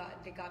hope they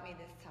got me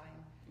this time.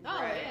 Oh,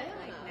 Right. yeah,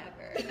 Like no.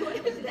 never. What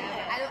is Never.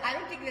 that? I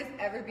don't think there's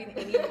ever been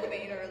any moment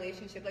in a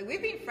relationship. Like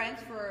we've been friends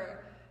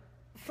for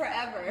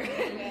forever.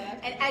 Yeah.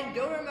 And I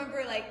don't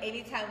remember like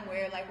any time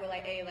where like we're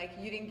like, hey, like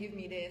you didn't give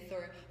me this,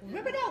 or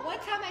remember that one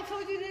time I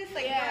told you this?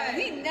 Like Yeah.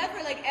 we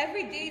never, like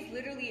every day is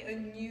literally a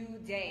new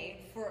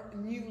day for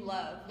new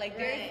love. Like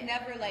there's Right.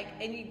 never like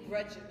any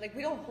grudges. Like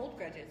we don't hold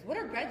grudges. What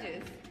are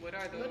grudges? What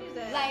are those? What is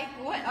that? Like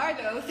what are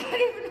those? I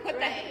don't even know what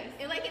that Right. is.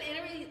 And like in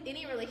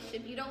any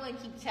relationship, you don't want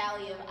to keep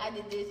tally of I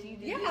did this, you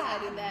did this, Yeah. I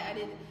did that, I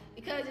did,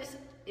 because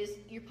it's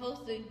you're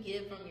supposed to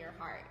give from your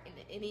heart in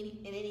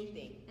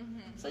anything.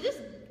 So just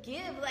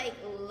give like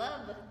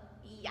love,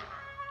 yes.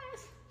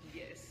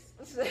 Yes.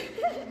 And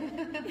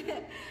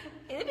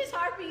if it's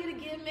hard for you to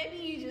give, maybe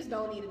you just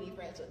don't need to be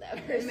friends with that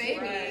person. Maybe,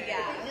 Right.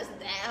 yeah. It's just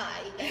that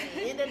high. You got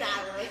to end the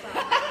dollar or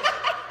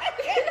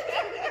something.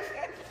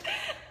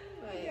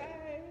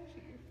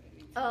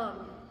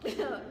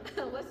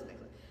 What's the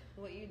next one?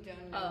 What you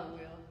don't know Oh.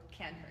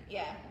 can hurt.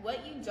 Yeah,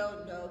 what you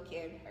don't know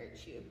can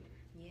hurt you.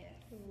 Yes.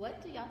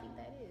 What do y'all think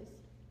that is?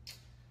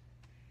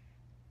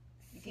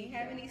 You can't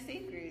have any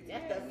secrets.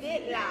 That's the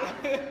fit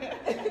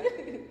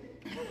line.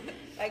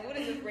 Like, what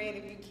is a friend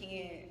if you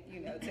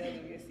can't, tell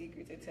them your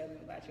secrets or tell them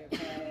about your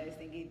past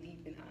and get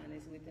deep and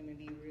honest with them and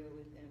be real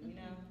with them,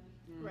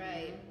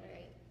 Right.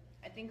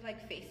 I think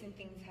like facing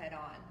things head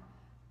on.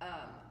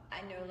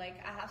 I know like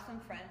I have some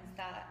friends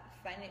that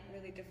find it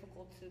really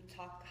difficult to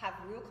have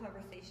real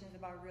conversations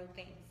about real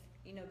things,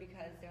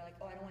 because they're like,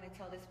 oh, I don't want to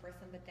tell this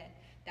person, but then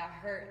that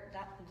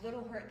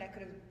little hurt that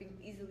could have been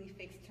easily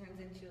fixed turns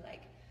into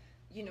like,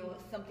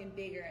 something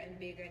bigger and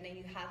bigger, and then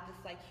you have this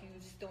like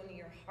huge stone in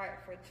your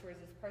heart towards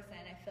this person.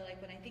 And I feel like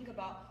when I think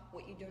about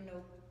what you don't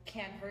know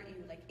can hurt you,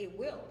 like it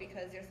will,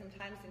 because there's some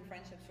times in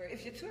friendships where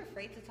if you're too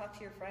afraid to talk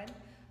to your friend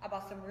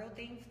about some real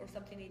things or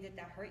something they did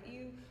that hurt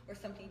you or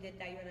something you did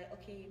that you're like,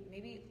 okay,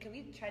 maybe can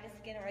we try this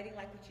again, or I didn't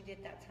like what you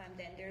did that time,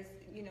 then there's,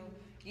 you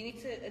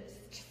need to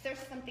search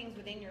some things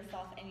within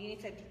yourself, and you need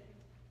to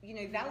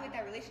evaluate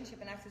that relationship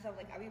and ask yourself,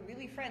 like, are we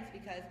really friends?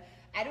 Because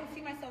I don't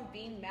see myself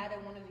being mad at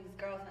one of these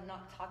girls and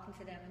not talking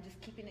to them and just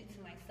keeping it to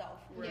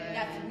myself. Right.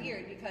 That's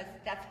weird, because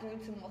that's going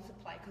to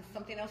multiply, because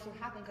something else will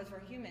happen, because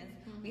we're humans.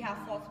 We have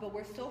faults, but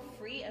we're so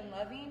free and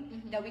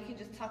loving that we can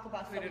just talk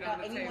about Put stuff it on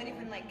without the anyone table.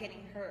 even like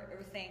getting hurt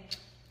or saying,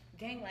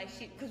 dang, like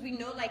because we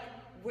know like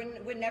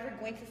we're never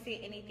going to say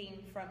anything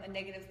from a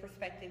negative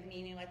perspective,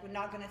 meaning like we're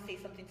not going to say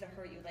something to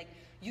hurt you, like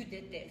you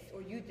did this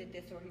or you did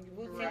this, or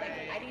we'll say like,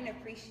 Right. I didn't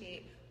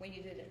appreciate when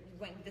you did it,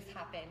 when this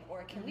happened,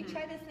 or can we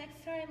try this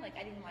next time, like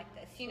I didn't like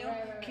this,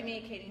 Right.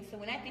 communicating. So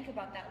when I think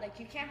about that, like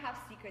you can't have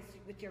secrets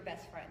with your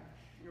best friend.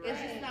 It's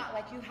just Right. not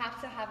like, you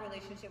have to have a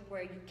relationship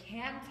where you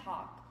can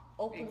talk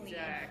openly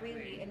and freely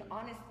Exactly. and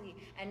honestly,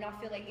 and not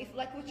feel like, it's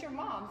like with your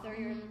moms or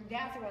your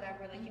dads or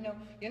whatever, like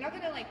you're not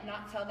gonna like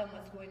not tell them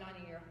what's going on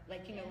in your,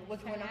 like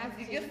what's going on, have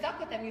because to. you're stuck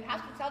with them. You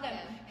have to tell them,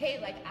 Yeah. hey,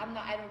 like I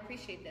don't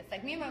appreciate this.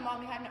 Like me and my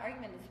mom, we had an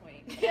argument this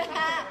morning,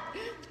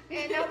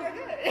 and now we're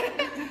good.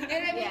 You know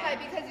what I mean? Yeah. Like,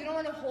 because you don't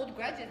want to hold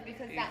grudges,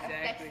 because that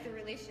affects Exactly. the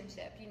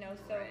relationship,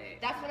 So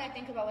Right. that's what I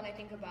think about when I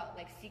think about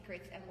like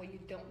secrets and what you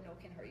don't know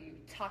can hurt you.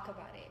 Talk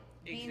about it.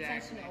 Be Exactly.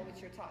 intentional with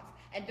your talks,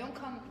 and don't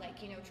come like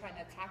trying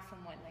to attack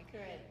someone. Like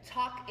Right.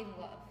 talk in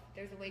love.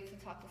 There's a way to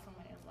talk to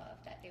someone in love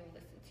that they will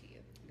listen to you.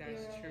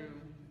 That's true.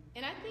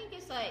 And I think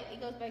it's like, it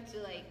goes back to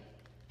like,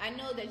 I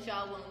know that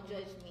y'all won't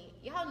judge me.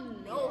 Y'all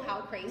know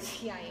how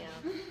crazy I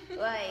am.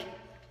 Like,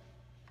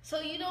 so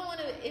you don't want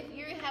to, if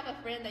you have a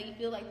friend that you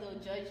feel like they'll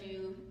judge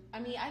you, I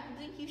mean, I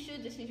think you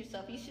should distance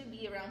yourself. You should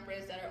be around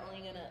friends that are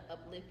only going to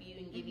uplift you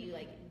and give you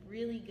like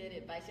really good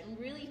advice. And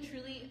really,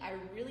 truly, I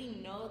really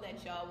know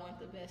that y'all want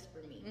the best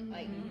for me.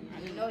 Like,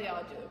 I know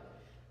y'all do.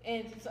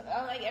 And so,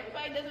 like,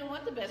 everybody doesn't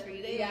want the best for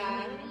you. They Yeah.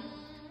 like,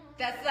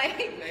 That's like,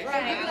 They or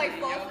maybe smile like in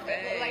false, your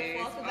face. like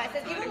false advice.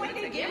 And False even when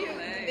they advice give in you, your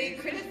face. they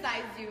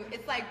criticize you.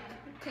 It's like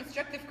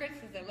constructive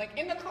criticism, like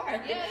in the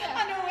car. Yeah.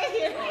 On the way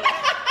here.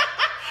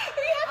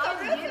 We had I some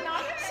was real- getting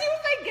on her. She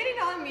was like getting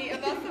on me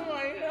about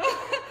someone.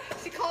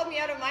 She called me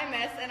out of my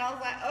mess, and I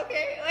was like,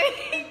 okay,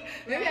 like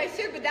maybe I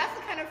should. But that's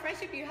the kind of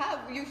friendship you have.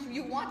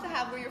 You want to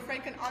have, where your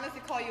friend can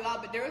honestly call you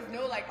out, but there was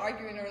no like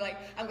arguing or like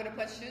I'm gonna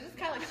punch. She was just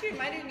kind of like, she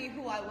reminded me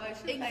who I was.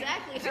 She was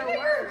Exactly, like, her "Do you know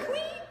words. you're a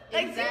queen?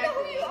 Like, do you know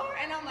who Exactly. you are?"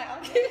 And I'm like,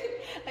 okay.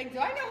 Like, do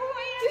I know who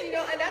I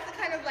am? And that's the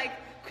kind of like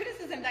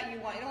criticism that you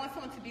want. You don't want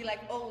someone to be like,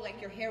 oh, like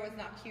your hair was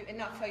not cute and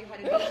not tell you how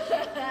to do it.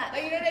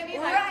 Like, you know what I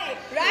mean? Like, Right.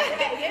 right.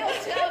 They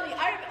don't tell me.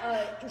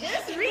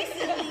 Just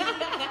recently,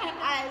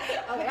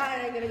 I'm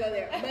not gonna go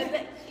there. But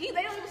they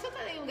don't even,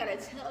 sometimes they don't gotta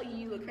tell you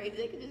you look crazy.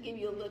 They can just give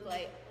you a look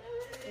like,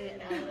 I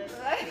don't think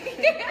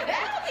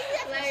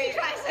she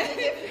tries something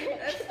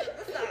different.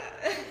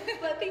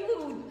 But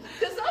people,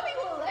 because some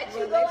people will let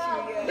you go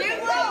out. They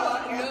will.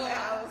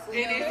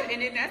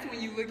 And then that's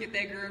when you look at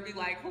that girl and be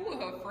like, who are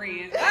her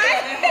friends?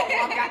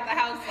 Walk out the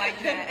house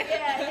like that.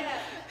 Yeah.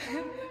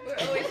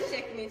 We're always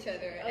checking each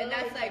other, and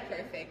that's like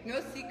perfect.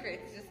 No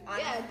secrets, just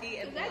honesty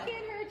and that love.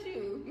 can't hurt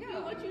you.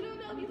 No. What you don't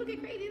know, if you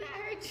looking crazy, that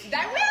hurts you.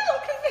 That will,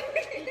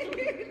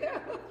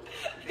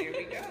 There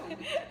we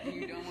go.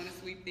 You don't want to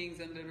sweep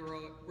things under the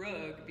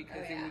rug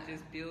because it would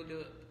just build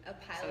up. a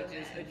pile So of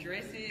just mess.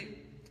 address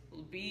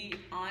it, be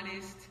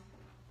honest,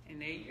 and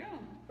there you go.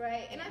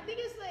 Right, and I think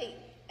it's like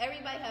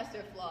everybody has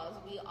their flaws.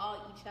 We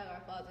all each have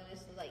our flaws, and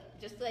it's like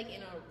just like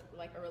in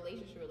a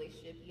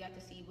relationship, you have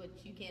to see what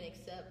you can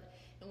accept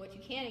and what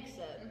you can't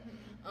accept,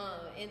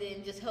 and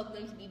then just help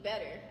them to be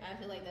better. I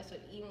feel like that's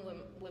what even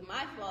with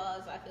my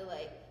flaws, I feel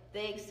like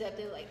they accept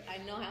it. Like I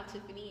know how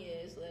Tiffany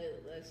is.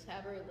 Let's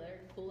have her let her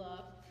cool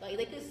off. Like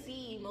they could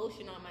see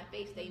emotion on my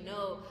face. They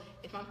know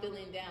if I'm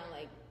feeling down.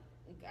 Like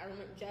I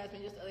remember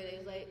Jasmine just the other day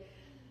was like,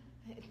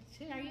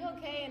 "Are you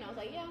okay?" And I was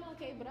like, "Yeah, I'm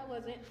okay," but I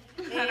wasn't.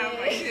 And I was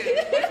like,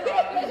 shit, what's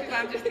wrong? Because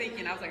I'm just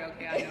thinking, I was like,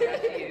 okay, I know how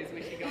she is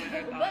when she going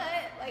her thoughts.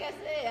 But like I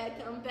said,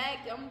 I come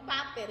back, I'm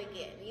pop it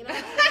again. You know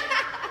what I'm saying?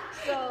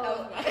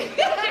 So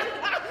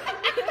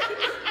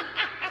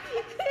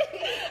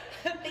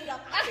think I'm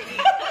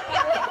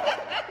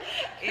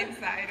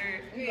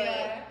Insider.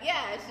 But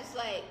yeah, it's just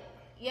like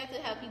you have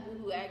to have people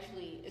who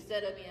actually,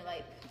 instead of being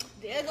like,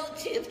 "There go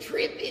Tiff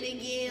tripping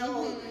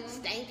again,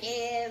 stank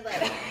ass," like,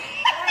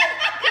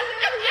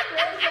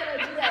 friends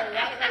that'll do that,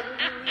 right? Like when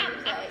you leave,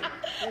 it's like,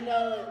 you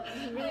know,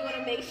 you really want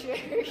to make sure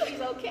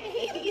she's okay.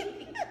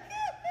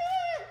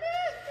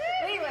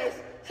 Anyways,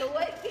 so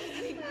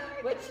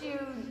what you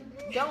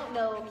don't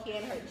know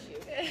can hurt you.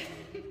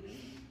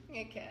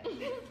 Okay.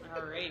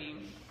 Alrighty.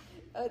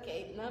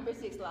 Okay, number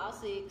 6, law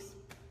 6.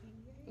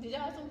 Did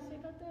y'all have something to say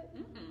about that?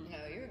 No,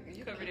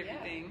 you Covered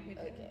everything.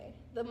 Okay.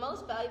 The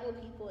most valuable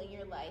people in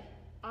your life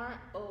aren't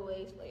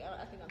always, like,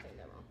 I think I'm saying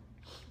that wrong.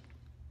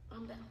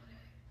 I'm down.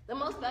 The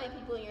most valuable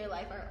people in your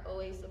life aren't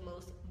always the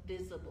most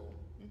visible.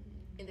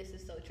 And this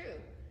is so true.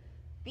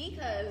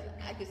 Because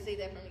I could say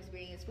that from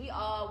experience. We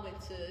all went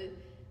to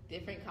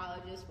different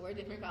colleges, 4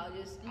 different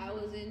colleges. I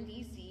was in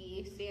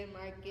DC, San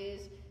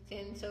Marcos,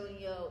 San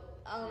Antonio,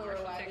 I don't know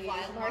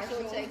where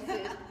Marshall,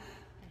 Texas.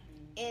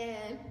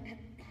 And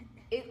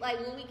it like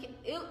when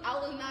I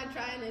was not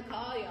trying to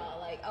call y'all.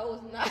 Like I was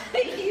not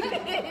even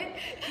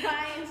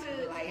trying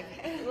to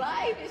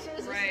life. It's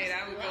just Right, it's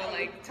I would life. go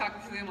like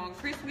talk to them on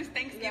Christmas,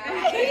 Thanksgiving.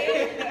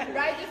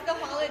 Right, just the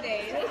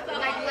holidays. Just the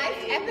like life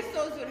holidays.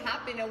 episodes would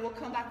happen, and we'll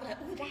come back like,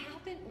 "Oh, that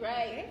happened."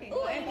 Right. Okay.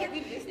 Oh, and get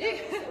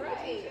this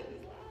right.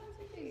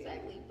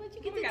 Exactly. But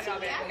you get We to got all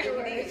see that.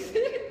 afterwards.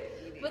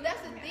 But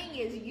that's the thing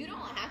is, you don't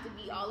have to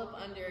be all up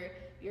under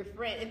your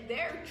friend. If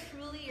they're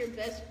truly your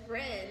best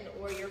friend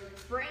or your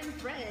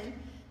friend,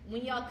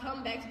 when y'all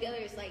come back together,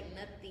 it's like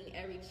nothing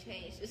ever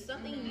changed. It's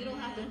something you don't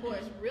have to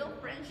force. Real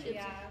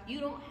friendships, you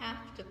don't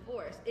have to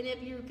force. And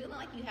if you're feeling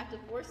like you have to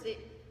force it,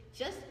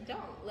 just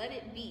don't. Let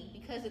it be.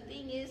 Because the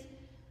thing is,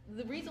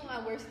 the reason why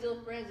we're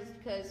still friends is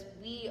because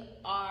we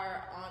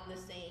are on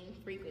the same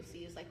frequency.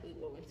 It's like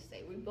what we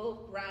say. We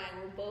both grind.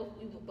 We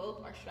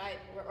both are striving.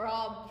 We're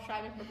all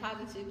striving for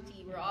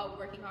positivity. We're all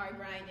working hard,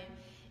 grinding,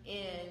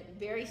 and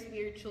very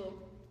spiritual.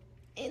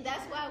 And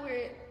that's why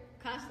we're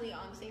constantly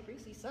on the same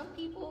frequency. Some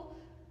people,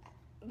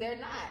 they're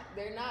not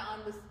on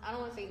this. I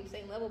don't want to say the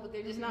same level, but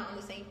they're just not on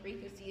the same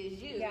frequency as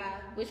you.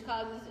 Yeah. Which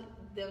causes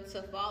them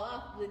to fall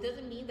off. It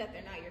doesn't mean that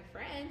they're not your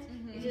friends.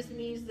 It just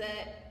means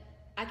that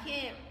I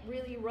can't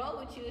really roll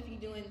with you if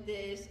you're doing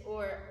this,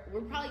 or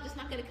we're probably just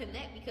not going to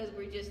connect because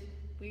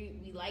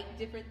we like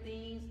different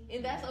things,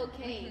 and that's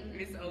okay.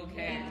 It's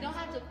okay. You don't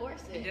have to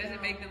force it. It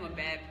doesn't make them a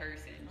bad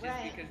person just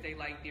Right. because they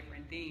like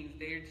different things.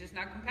 They're just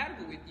not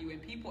compatible with you,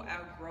 and people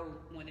outgrow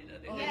one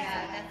another. Oh, That's-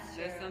 yeah, that's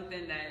That's true.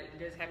 something that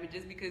just happened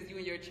just because you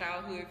and your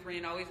childhood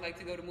friend always like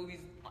to go to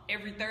movies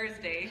every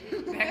Thursday.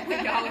 Back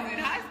when y'all was in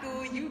high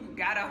school, you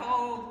got a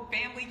whole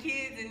family,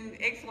 kids, and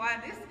X,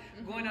 Y, this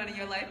going on in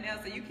your life now.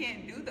 So you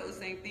can't do those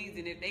same things.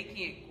 And if they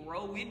can't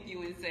grow with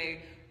you and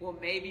say, well,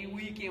 maybe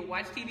we can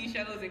watch TV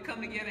shows and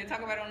come together and talk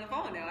about it on the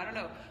phone now. I don't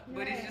know.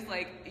 But it's just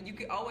like, you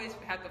could always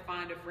have to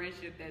find a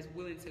friendship that's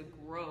willing to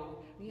grow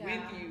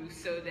with you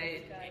so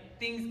that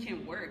things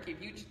can work.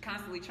 If you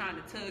constantly trying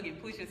to tug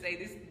and push and say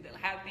this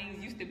how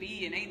things used to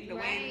be and ain't the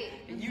way,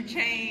 and you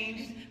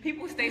changed,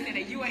 people stay saying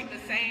that you ain't the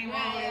same no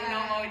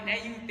more, and now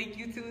you think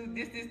you too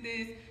this.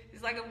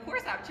 It's like, of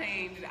course I've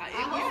changed. I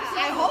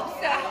hope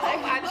so. I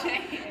hope I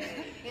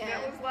changed. Yeah.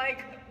 That was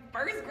like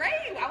first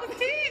grade. I was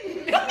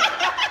 10.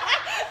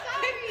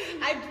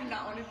 I do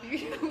not want to be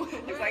you.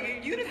 It's like,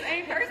 if you the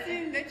same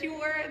person that you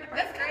were in the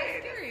first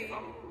grade. Scary.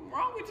 something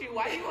wrong with you.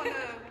 Why are you on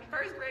the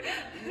first grade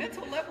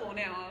mental level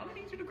now? I'm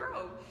gonna need you to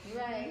grow.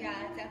 Right. Yeah,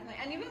 definitely.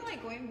 And even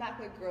like going back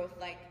with growth,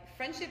 like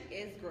friendship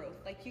is growth.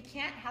 Like you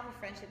can't have a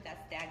friendship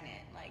that's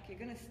stagnant. Like you're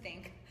gonna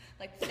stink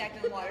like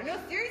stagnant water. No,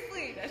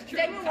 seriously. That's true.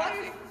 Stagnant water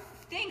Toxic.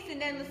 stinks,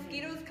 and then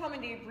mosquitoes come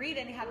and they breed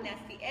and they have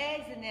nasty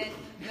eggs, and then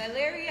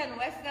malaria and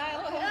West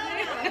Nile comes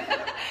in.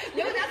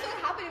 No, that's what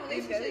happened in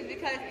relationships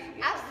because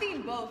I've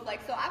seen both.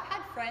 Like, so I've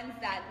had friends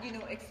that, you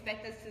know,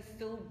 expect us to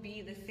still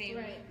be the same.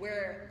 Right.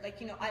 Where,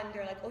 like, you know,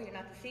 they're like, oh, you're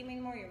not the same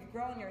anymore. You've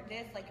grown. You're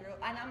this. Like,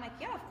 and I'm like,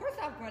 yeah, of course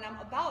I've grown. I'm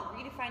about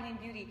redefining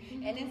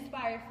beauty and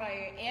inspire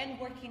fire and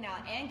working out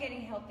and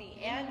getting healthy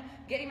and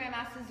getting my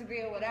master's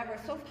degree or whatever.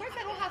 So of course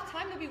I don't have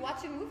time to be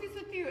watching movies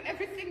with you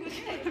every single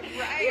day.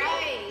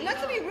 Right.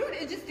 Not to be rude,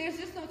 it's just there's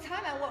just no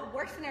time. And what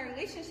works in our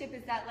relationship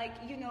is that, like,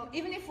 you know,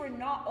 even if we're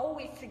not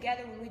always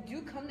together, when we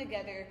do come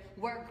together,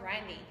 we're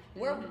grinding.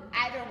 We're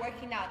either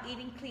working out,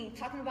 eating clean,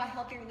 talking about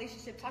healthy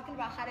relationship, talking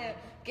about how to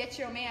get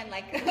your man,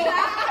 like,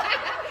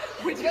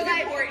 Which is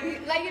like,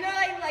 important. like, you know,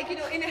 like, you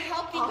know, in a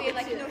healthy All way, the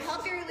like, you know, tips.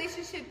 healthy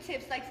relationship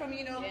tips, like from,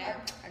 you know, Yeah.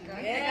 our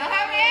girl. Yeah.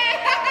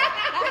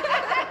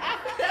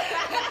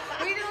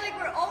 But, you know, like,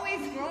 we're always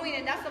growing,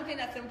 and that's something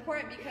that's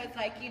important because,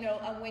 like, you know,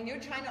 when you're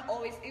trying to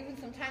always, even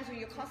sometimes when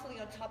you're constantly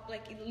on top,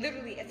 like,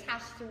 literally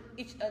attached to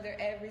each other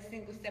every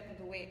single step of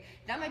the way,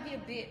 that might be a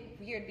bit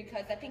weird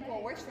because I think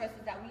what works for us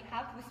is that we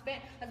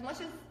spend, as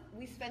much as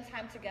we spend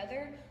time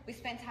together, we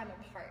spend time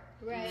apart.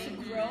 Right.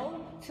 To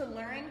grow, to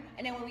learn,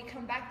 and then when we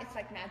come back, it's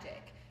like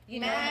magic. You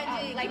know,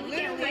 Magic. like We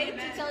can't literally, wait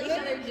to tell each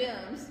other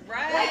gems.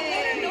 Right. like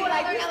literally,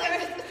 like,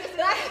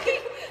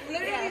 Like,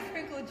 literally Yeah.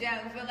 sprinkle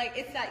gems, but like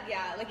it's that,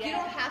 yeah, like you Yeah.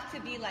 don't have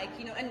to be like,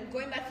 you know, and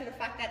going back to the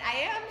fact that I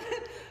am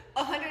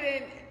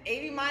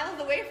 180 miles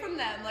away from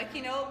them, like,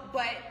 you know,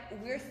 but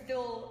we're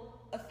still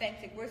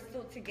authentic, we're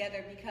still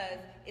together because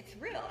it's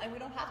real, and we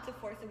don't have to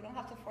force it. We don't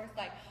have to force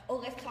like, oh,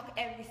 let's talk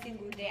every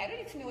single day. I don't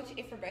need to know what you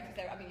ate for breakfast.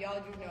 I mean,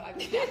 y'all do know I've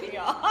been snapping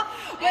y'all,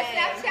 but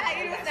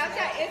Snapchat, you know,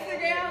 Snapchat,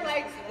 Instagram,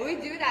 like we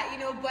do that, you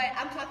know. But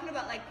I'm talking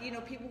about like, you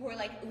know, people who are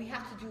like, we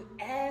have to do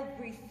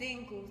every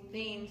single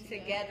thing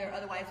together,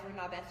 otherwise we're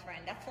not best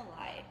friend. That's a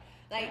lie.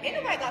 Like, ain't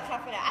nobody got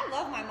time for that. I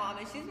love my mom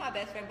and she's my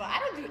best friend, but I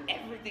don't do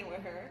everything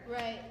with her.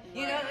 Right.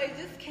 You know, it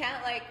just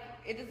can't, like,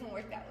 it doesn't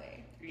work that way.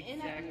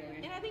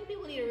 Exactly. And I think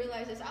people need to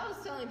realize this. I was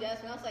telling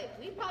Jasmine, I was like,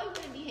 we probably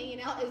wouldn't be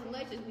hanging out as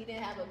much as we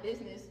didn't have a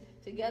business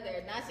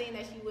together. Not saying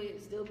that she would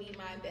still be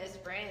my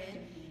best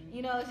friend.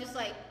 You know, it's just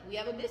like we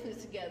have a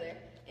business together.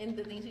 And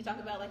the things we talk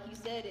about, like you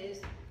said, is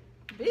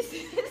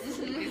business.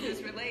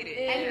 Business related.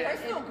 And Yeah.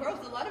 personal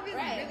growth, a lot of it is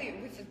Right.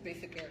 really, which is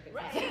basic therapy.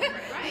 Right,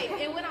 right.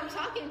 And when I'm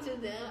talking to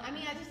them, I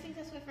mean, I just think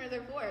that's what friends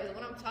are for. Is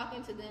when I'm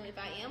talking to them, if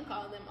I am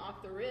calling them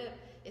off the rip,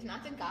 it's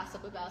not to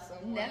gossip about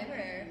someone.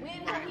 Never. We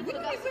didn't have people to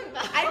gossip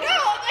about. I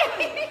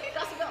know.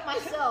 Gossip about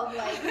myself,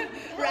 like.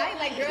 Right?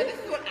 Like, girl, this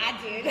is what I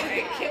did.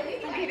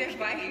 You need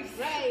advice.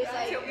 Right, it's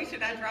like- Tell me,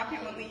 should I drop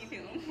him or leave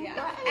him? Yeah.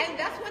 Right. And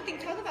that's one thing,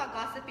 talk about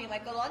gossiping.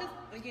 Like, a lot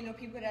of, you know,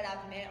 people that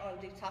I've met or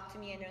they've talked to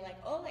me and they're like,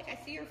 oh, like, I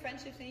see your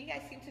friendships and you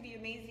guys seem to be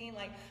amazing.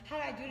 Like, how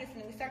do I do this?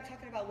 And then we start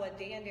talking about what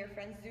they and their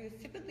friends do.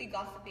 It's typically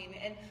gossiping.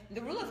 And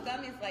the rule of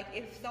thumb is, like,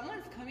 if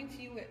someone's coming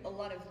to you with a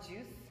lot of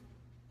juice,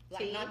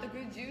 like, Tea. not the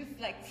good juice,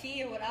 like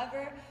tea or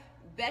whatever,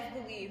 best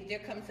believe there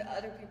comes to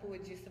other people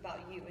with juice about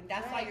you, and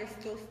that's why Right. you're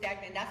still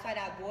stagnant. That's why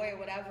that boy or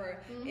whatever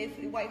is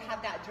why you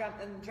have that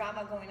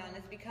drama going on.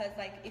 Is because,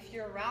 like, if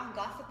you're around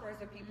gossipers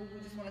or people who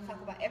just want to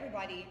talk about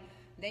everybody,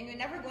 then you're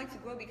never going to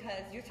grow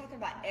because you're talking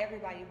about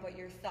everybody but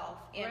yourself.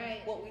 And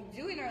Right. what we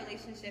do in our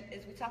relationship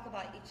is we talk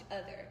about each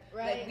other.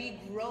 Right. Like, we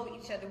grow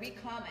each other. We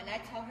come and I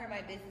tell her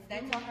my business,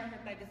 and I tell her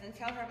my business, and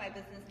tell her my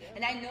business,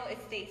 and I know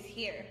it stays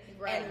here.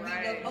 Right. And we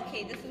Right. know,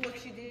 okay, this is what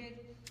she did.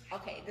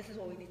 Okay, this is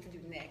what we need to do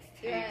next.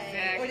 Right.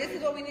 Exactly. Or this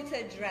is what we need to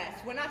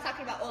address. We're not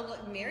talking about, oh,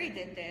 look, Mary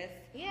did this.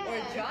 Yeah. Or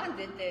John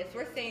did this.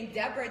 We're saying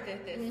Deborah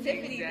did this. Mhm.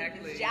 Tiffany did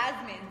Exactly. this.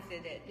 Jasmine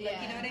did it. Like,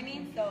 Yeah. you know what I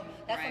mean? So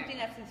that's Right. something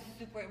that's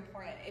super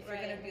important if you're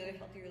Right. going to build a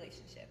healthy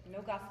relationship.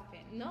 No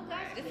gossiping. No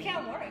Right. gossip. This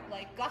can't work.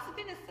 Like,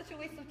 gossiping is such a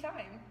waste of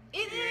time.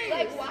 It is.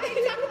 Like, why are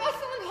you talking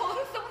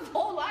about someone's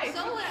whole life?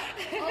 Someone,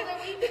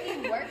 although you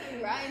could be working,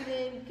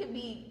 grinding, could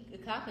be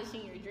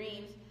accomplishing your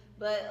dreams,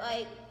 but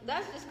like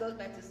that just goes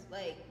back to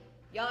like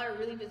y'all are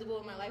really visible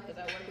in my life because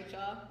I work with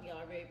y'all. Y'all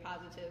are very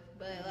positive,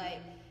 but like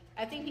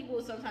I think people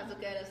will sometimes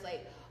look at us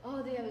like,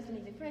 oh, they have this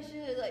amazing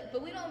friendship, like,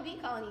 but we don't be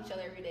calling each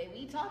other every day.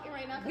 We talking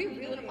right now because We we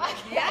really, doing a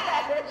podcast.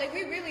 yeah, like,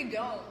 we really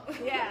don't.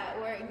 Yeah,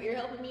 where you're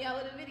helping me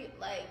out with a video.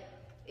 Like,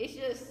 it's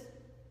just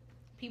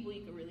people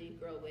you can really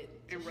grow with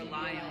to And shape your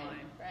rely life. on.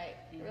 Right,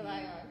 rely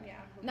on. Yeah.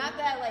 Not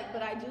that like,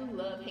 but I do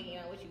love hanging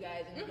out with you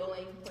guys and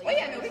going places. Oh,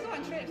 yeah, no, we go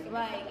on trips.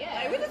 Like, yeah.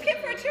 Like, we just came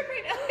for a trip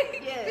right now.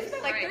 Like, Yes. we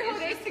spent like Right. 3 whole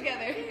days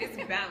together. It's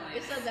balance.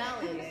 It's a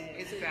balance.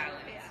 It's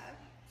balance. Yeah.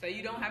 So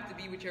you don't have to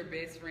be with your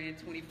best friend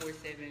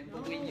 24/7,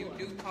 but when you No.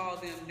 do call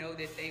them, know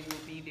that they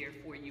will be there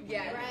for you Yeah.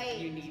 whenever Right.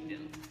 you need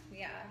them.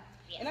 Yeah.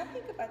 And I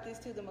think about this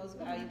too, the most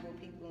valuable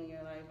people in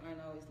your life aren't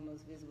always the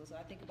most visible. So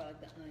I think about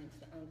like the aunts,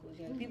 the uncles,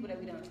 you know, the people that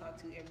we don't talk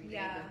to every day,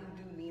 Yeah. but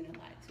who do mean a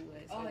lot to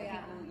us. Oh, or the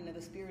yeah. people, you know,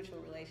 the spiritual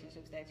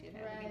relationships that you have,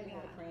 the Right. people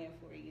who are praying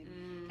for you.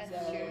 That's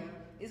so true.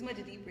 it's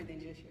much deeper than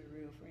just your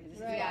real friends. This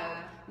is Right.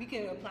 why Yeah. we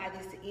can apply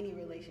this to any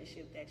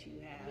relationship that you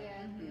have.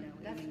 Yeah. You know,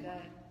 That's anyone.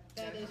 good.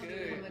 That is That's true.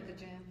 good. Come with the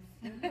gems.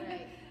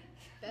 Right.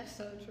 That's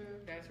so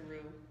true. That's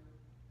real.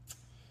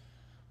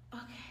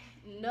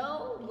 Okay.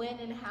 Know when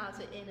and how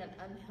to end an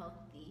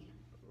unhealthy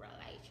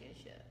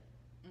relationship.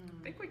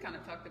 I think we kind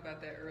of talked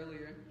about that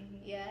earlier.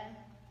 Yeah.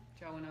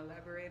 Do y'all want to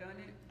elaborate on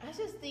it? I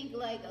just think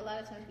like a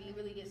lot of times we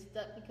really get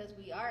stuck because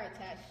we are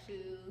attached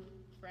to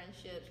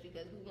friendships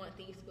because we want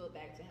things to go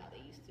back to how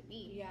they used to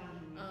be. Yeah.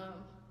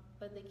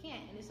 But they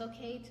can't, and it's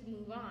okay to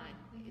move on.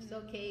 It's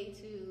okay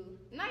to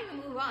not even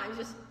move on,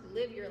 just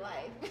live your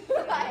life.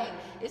 Like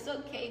it's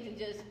okay to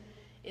just,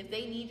 if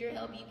they need your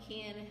help, you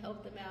can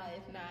help them out.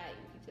 If not,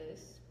 you can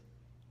just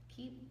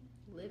keep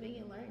living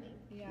and learning.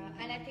 Yeah,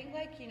 and I think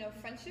like, you know,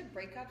 friendship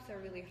breakups are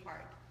really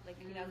hard. Like,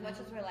 you know, as much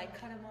as we're like,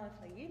 cut them off,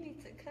 like, you need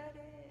to cut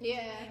it.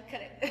 Yeah. Cut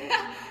it.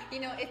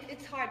 You know,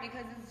 it's hard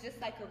because it's just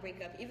like a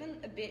breakup. Even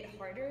a bit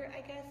harder,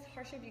 I guess,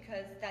 harsher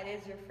because that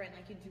is your friend.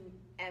 Like, you do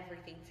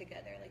everything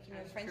together. Like, you know,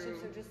 That's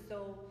friendships true. are just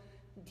so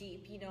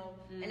deep, you know.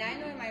 And I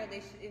know in my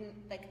relationship,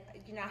 like,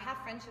 you know, I have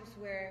friendships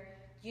where,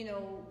 you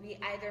know, we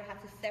either have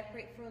to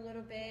separate for a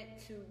little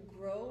bit to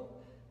grow,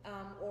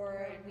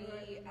 or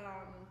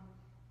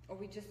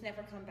we just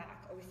never come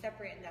back, or we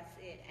separate and that's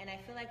it. And I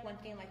feel like one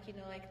thing, like, you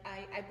know, like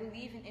I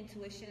believe in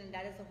intuition, and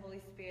that is the Holy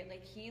Spirit.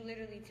 Like, He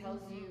literally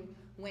tells you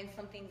when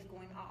something's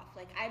going off.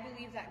 Like, I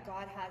believe that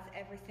God has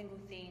every single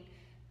thing,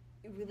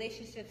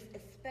 relationships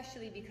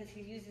especially, because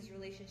He uses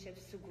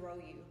relationships to grow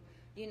you.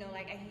 You know,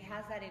 like, and He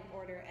has that in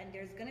order. And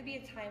there's gonna be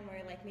a time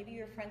where, like, maybe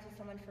you're friends with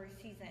someone for a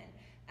season,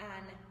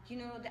 and, you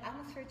know, the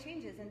atmosphere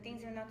changes and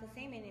things are not the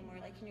same anymore.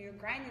 Like, you know, you're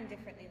grinding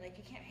differently. Like,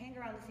 you can't hang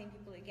around the same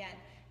people again.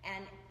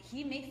 And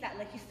He makes that,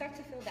 like, you start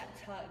to feel that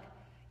tug,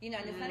 you know,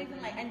 and it's not even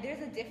like, and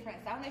there's a difference.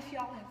 I don't know if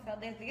y'all have felt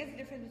there's a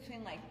difference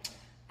between, like,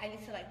 I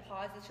need to, like,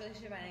 pause this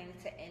relationship and I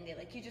need to end it.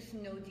 Like, you just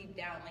know deep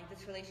down, like,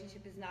 this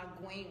relationship is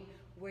not going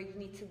where you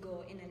need to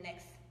go in the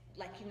next,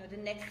 like, you know, the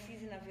next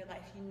season of your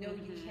life. You know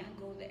you can't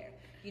go there,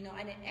 you know,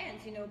 and it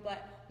ends, you know.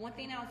 But one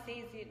thing I would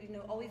say is, you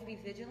know, always be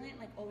vigilant,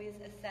 like, always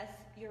assess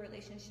your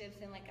relationships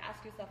and, like,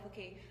 ask yourself,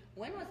 okay,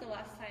 when was the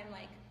last time,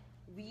 like,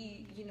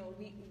 when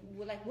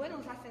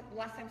was the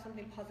last time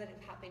something positive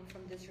happened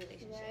from this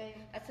relationship?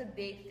 Right. That's a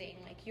big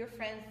thing. Like, your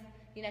friends,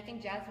 you know, I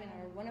think Jasmine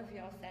or one of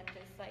y'all said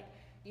this, like,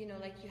 you know,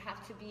 like, you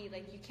have to be,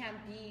 like, you can't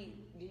be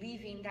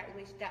leaving that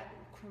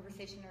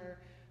conversation or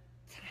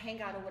to hang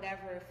out or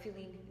whatever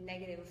feeling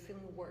negative or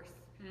feeling worse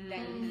than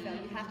you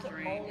felt. You have to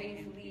Draining.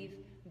 always leave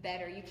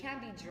better. You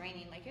can't be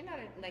draining. Like, you're not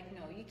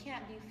no, you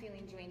can't be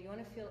feeling drained. You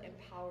want to feel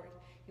empowered.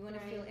 You want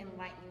to feel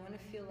enlightened. You want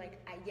to feel like,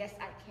 yes,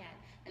 I can.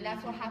 And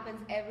that's what happens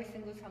every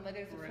single time, whether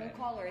it's a phone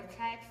call or a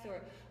text, or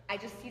I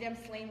just see them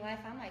slaying life.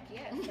 I'm like,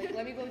 yes, like,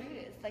 let me go do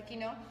this. Like, you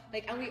know,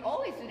 like, and we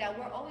always do that.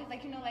 We're always,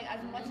 like, you know, like, as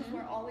much as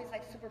we're always,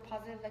 like, super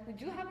positive, like, we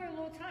do have our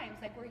low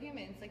times. Like, we're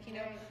humans, like, you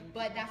know,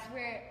 but that's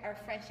where our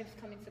friendships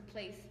come into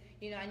place,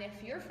 you know. And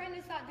if your friend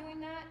is not doing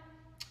that,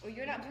 or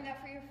you're not doing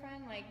that for your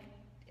friend, like,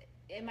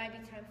 it might be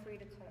time for you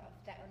to cut off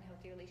that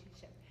unhealthy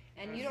relationship.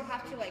 And you don't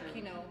have to, like,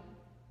 you know,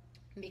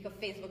 make a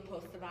Facebook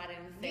post about it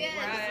and say,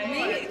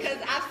 me, because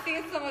I've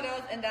seen some of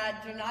those, and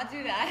that do not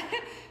do that.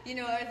 You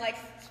know, it's like,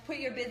 put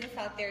your business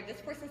out there.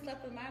 This person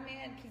slept with my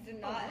man. Please do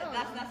not.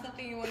 That's not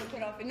something you want to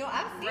put off. No,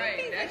 I've seen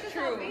things like this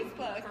on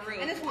Facebook, for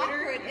real. and it's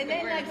Twitter awkward. And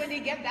then, like, when they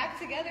get back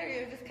together,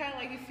 you're just kind of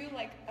like, you feel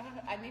like,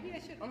 maybe I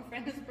should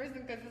unfriend this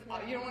person because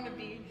you don't want to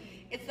be.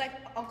 It's like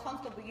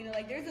uncomfortable. You know,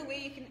 like, there's a way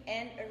you can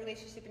end a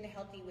relationship in a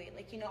healthy way.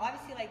 Like, you know,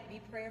 obviously, like, be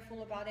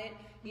prayerful about it.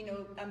 You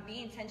know,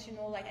 be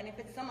intentional. Like, and if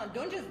it's someone,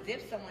 don't just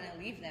dip someone and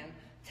leave them.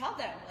 Tell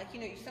them, like, you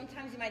know,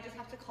 sometimes you might just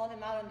have to call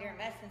them out on their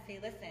mess and say,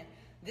 listen,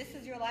 this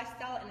is your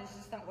lifestyle and it's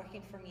just not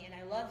working for me, and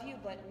I love you,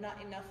 but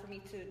not enough for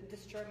me to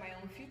destroy my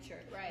own future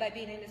by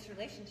being in this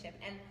relationship.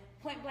 And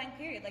point blank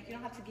period. Like, you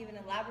don't have to give an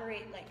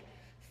elaborate, like,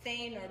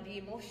 saying or be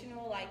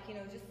emotional. Like, you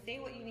know, just say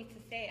what you need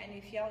to say, and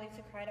if y'all need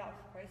to cry it out,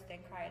 of course, then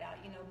cry it out,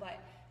 you know. But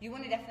you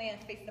want to definitely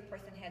face the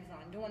person heads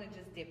on. Don't want to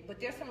just dip.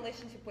 But there's some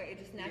relationship where it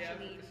just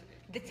naturally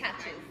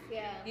detaches.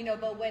 Yeah. You know,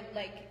 but when,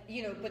 like,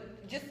 you know,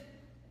 but just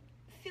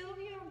feel,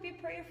 you know, be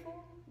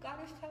prayerful. God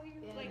will tell you,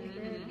 like,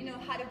 you know,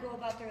 how to go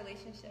about the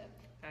relationship.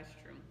 That's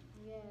true.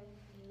 Yeah,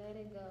 let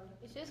it go.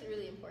 It's just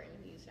really important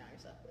who you surround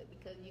yourself with,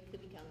 because you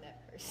could become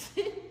that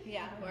person.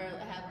 Yeah. Or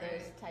have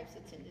those types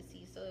of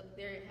tendencies. So if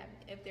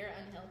they're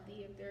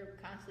unhealthy, if they're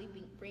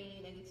constantly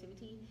bringing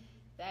negativity,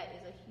 that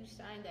is a huge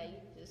sign that you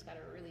just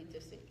gotta really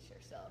distance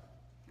yourself.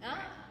 Yeah,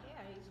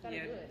 you just gotta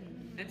do it.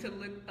 And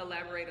to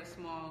elaborate a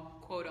small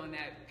quote on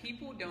that,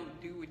 people don't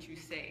do what you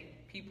say.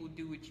 people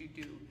do what you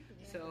do.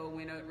 So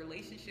when a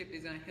relationship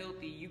is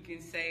unhealthy, you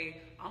can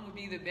say, I'm gonna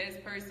be the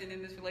best person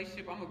in this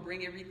relationship, I'm gonna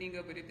bring everything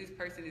up, but if this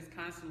person is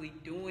constantly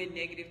doing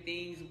negative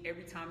things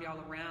every time y'all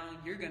around,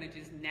 you're gonna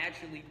just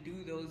naturally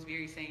do those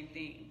very same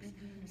things.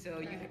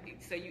 So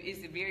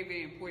it's very,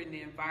 very important,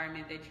 the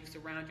environment that you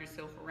surround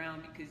yourself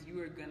around, because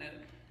you are gonna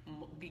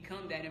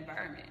become that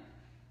environment.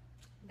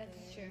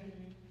 That's true.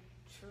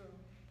 True.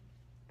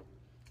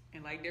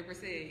 And like Deborah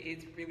said,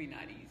 it's really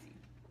not easy.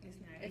 It's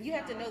not. And you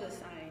have to know the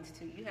signs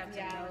too. You have to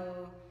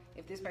know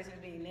if this person is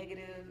being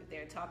negative, if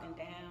they're talking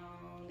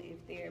down,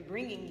 if they're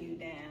bringing you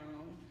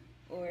down,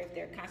 or if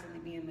they're constantly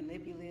being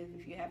manipulative.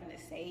 If you're having to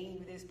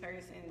save this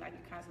person, like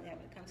you're constantly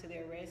having to come to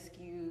their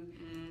rescue.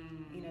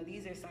 You know,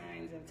 these are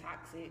signs of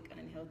toxic,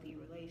 unhealthy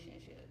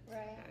relationships.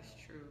 Right. That's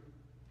true.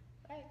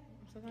 Right.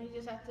 Sometimes you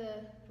just have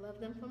to love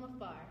them from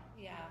afar.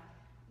 Yeah,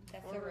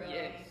 that's For a real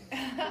real.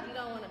 thing. You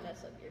don't want to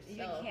mess up yourself.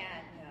 You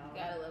can't, no. You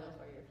gotta love them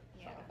from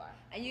afar.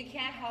 And you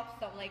can't help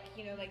some, like,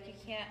 you know, like you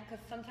can't,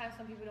 because sometimes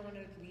some people don't want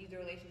to leave the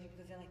relationship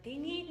because they're like, they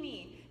need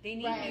me.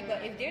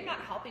 But if they're not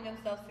helping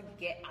themselves to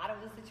get out of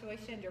the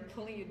situation, they're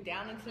pulling you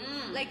down into,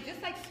 like,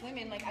 just like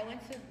swimming. Like, I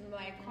went to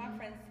my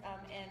conference,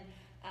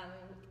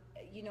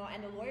 you know,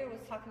 and the lawyer was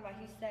talking about,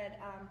 he said,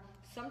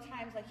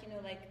 sometimes, like, you know,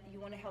 like, you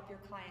want to help your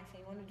clients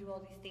and you want to do all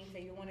these things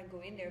that you want to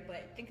go in there,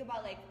 but think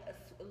about, like,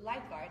 a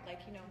lifeguard, like,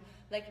 you know,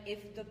 like,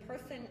 if the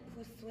person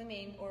who's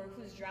swimming or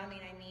who's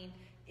drowning, I mean,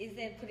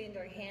 isn't putting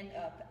their hand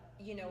up,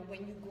 you know,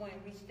 when you go and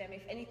reach them,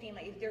 if anything,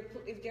 like,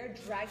 if they're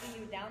dragging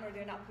you down or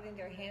they're not putting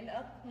their hand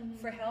up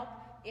for help,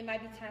 it might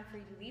be time for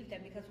you to leave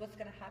them, because what's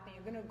going to happen,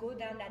 you're going to go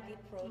down that deep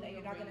road and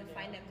you're not going to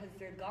find them because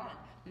they're gone,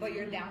 but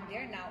you're down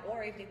there now,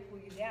 or if they pull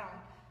you down,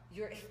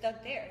 you're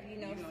stuck there, you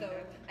know. So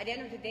at the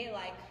end of the day,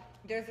 like,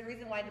 there's a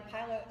reason why the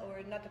pilot,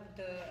 or not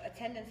the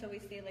attendants,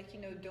 always say, like,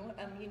 you know, don't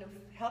you know,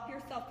 help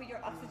yourself, put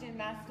your oxygen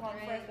mask on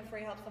first before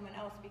you help someone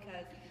else,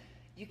 because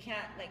you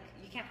can't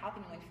help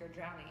anyone if you're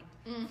drowning.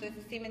 So it's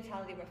the same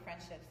mentality with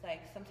friendships.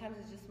 Like, sometimes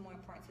it's just more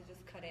important to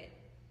just cut it.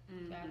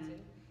 That's it.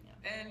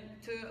 And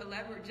to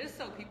elaborate, just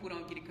so people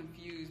don't get it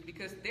confused,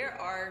 because there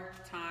are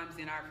times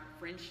in our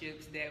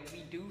friendships that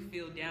we do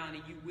feel down,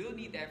 and you will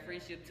need that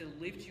friendship to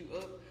lift you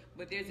up.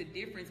 But there's a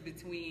difference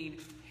between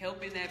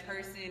helping that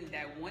person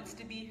that wants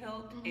to be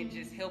helped and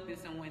just helping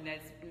someone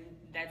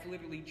that's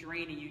literally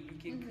draining you. You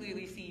can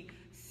clearly see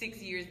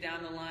 6 years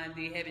down the line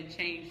they haven't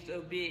changed a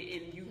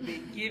bit, and you've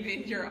been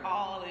giving your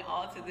all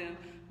to them.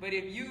 But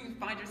if you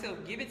find yourself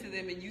giving to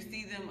them and you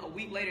see them a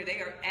week later, they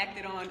are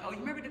acted on, oh, you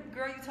remember the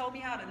girl you told me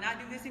how to not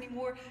do this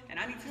anymore, and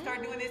I need to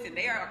start doing this, and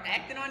they are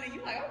acting on it,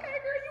 you're like, okay,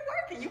 girl, you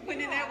working, you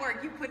putting in that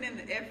work, you putting in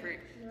the effort,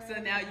 so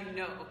now you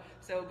know.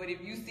 So, but if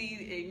you see,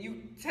 and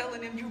you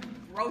telling them you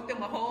wrote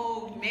them a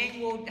whole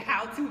manual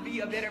how to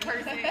be a better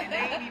person, and they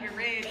ain't even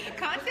read the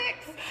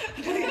context,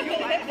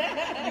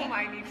 you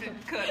might need to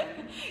cut it.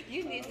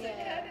 You need to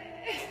cut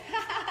it.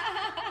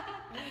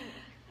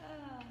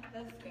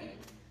 That's good.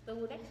 The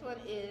next one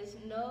is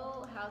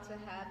know how to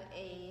have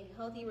a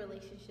healthy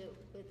relationship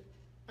with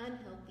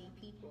unhealthy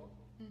people.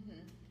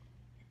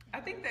 I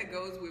think that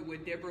goes with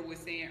what Deborah was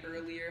saying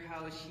earlier,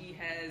 how she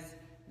has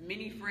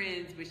many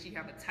friends, but she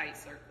have a tight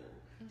circle.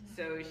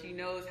 So she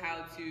knows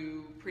how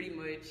to pretty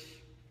much,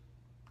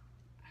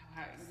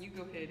 you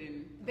go ahead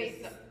and...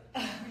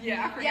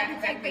 Yeah, I forgot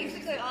exactly. Like,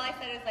 basically all I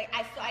said is, like,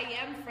 I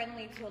am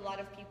friendly to a lot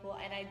of people,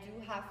 and I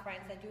do have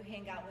friends, I do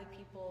hang out with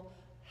people.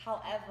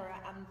 However,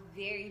 I'm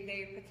very,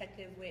 very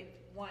protective with,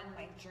 one,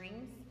 my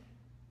dreams.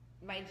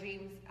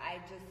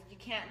 You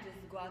can't just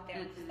go out there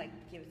and just, like,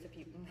 give it to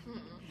people.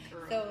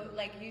 So,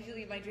 like,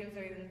 usually my dreams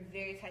are in a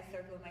very tight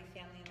circle with my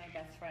family and my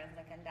best friends,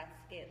 like, and that's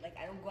it. Like,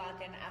 I don't go out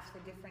there and ask for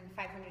 500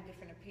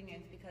 different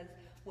opinions, because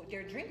there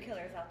are dream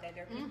killers out there.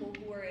 There are people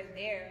who are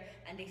there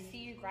and they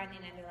see you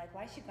grinding and they're like,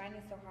 why is she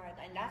grinding so hard?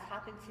 And that's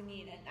happened to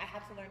me, and I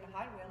had to learn the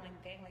hard way. I'm like,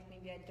 dang, like,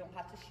 maybe I don't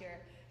have to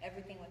share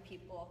everything with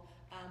people.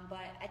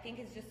 But I think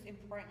it's just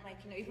important,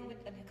 like, you know, even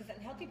with, because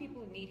unhealthy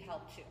people need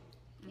help too.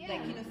 Yeah.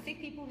 Like, you know,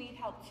 sick people need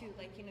help too.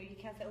 Like, you know, you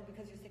can't say, oh,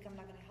 because you're sick, I'm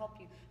not going to help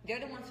you.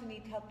 They're the ones who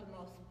need help the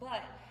most.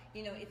 But,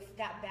 you know, it's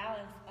that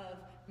balance of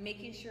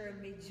making sure a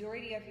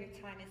majority of your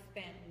time is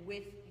spent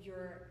with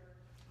your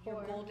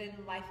golden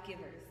life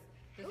givers.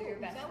 Those are your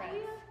best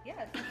friends.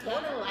 Yes.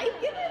 Golden life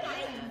givers?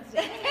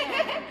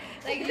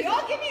 Like,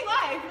 y'all give me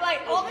life,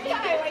 like, all the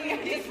time. Like,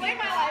 you explain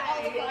my life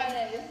all the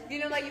time. You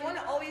know, like, you want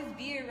to always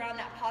be around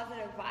that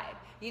positive vibe.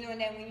 You know,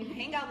 and then when you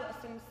hang out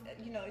with some,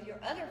 you know, your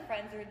other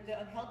friends or the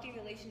unhealthy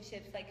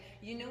relationships, like,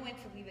 you know when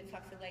to leave it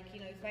toxic. Like,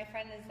 you know, if my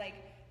friend is, like,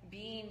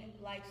 being,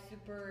 like,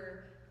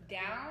 super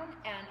down,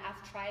 and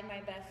I've tried my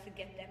best to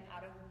get them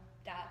out of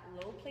that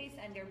low place,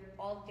 and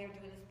all they're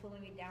doing is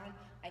pulling me down,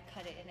 I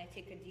cut it and I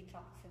take a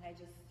detox, and I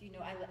just, you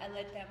know, I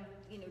let them,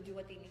 you know, do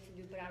what they need to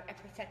do, but I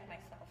protect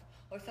myself.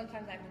 Or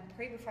sometimes I even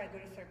pray before I go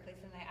to a certain place,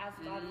 and I ask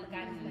God for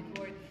guidance, like,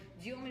 Lord,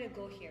 do you want me to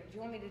go here? Do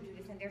you want me to do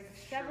this? And there's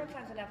several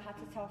times when I've had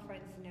to tell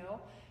friends no,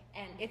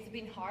 And it's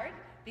been hard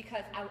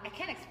because I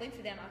can't explain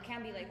to them. I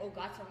can't be like, oh,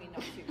 God told me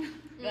not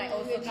to. Like,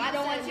 oh, so God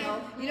don't want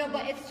to. You know,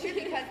 but it's true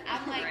because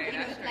I'm like, Right, you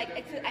know, that's true.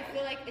 like I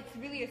feel like it's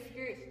really a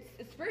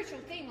spiritual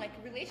thing. Like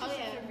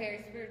relationships are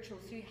very spiritual,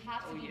 so you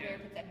have to be very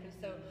protective.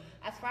 So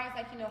as far as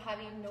like, you know,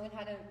 knowing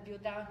how to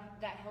build down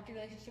that healthy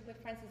relationship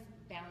with friends is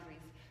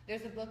boundaries.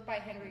 There's a book by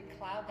Henry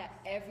Cloud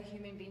that every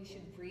human being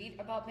should read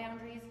about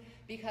boundaries,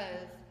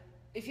 because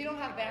if you don't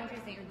have boundaries,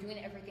 then you're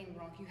doing everything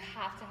wrong. You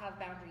have to have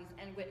boundaries.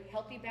 And with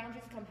healthy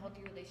boundaries come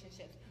healthy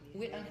relationships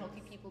with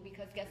unhealthy people,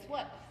 because guess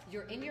what?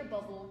 You're in your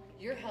bubble,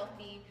 you're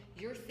healthy,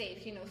 you're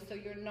safe, you know, so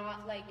you're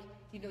not like,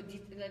 you know,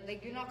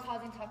 like you're not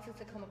causing toxins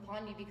to come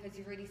upon you because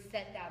you've already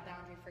set that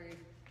boundary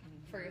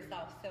for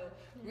yourself. So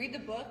read the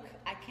book.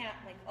 I can't,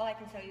 like, all I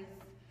can tell you is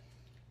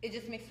it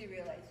just makes you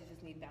realize you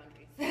just need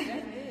boundaries.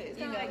 That's it. It's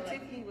You kind of know, like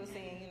like- Tiffany was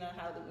saying, you know,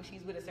 how when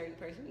she's with a certain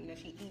person, you know,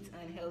 she eats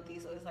unhealthy,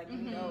 so it's like, you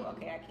know,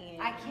 okay,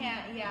 I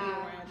can't be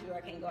around you, or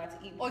I can't go out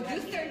to eat Or with do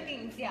you. I certain can't-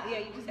 things, yeah. Yeah,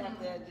 you just have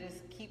to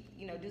just keep,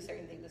 you know, do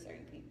certain things with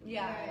certain people.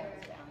 Yeah.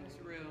 It's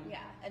real. Yeah,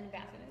 and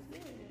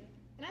boundaries.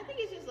 And I think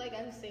it's just like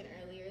I was saying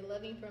earlier,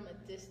 loving from a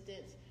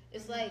distance.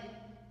 It's like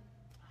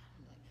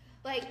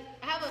I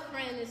have a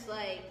friend. It's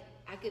like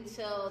I could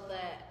tell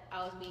that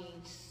I was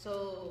being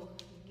so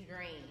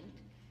drained,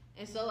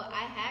 and so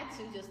I had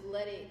to just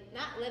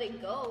not let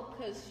it go,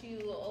 because she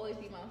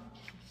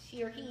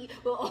or he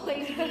will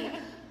always be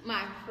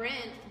my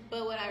friend.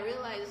 But what I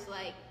realized is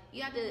like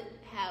you have to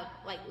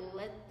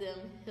let them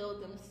heal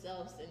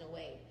themselves in a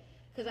way.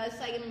 Because I was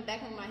like in the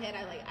back of my head,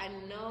 I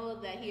know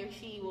that he or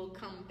she will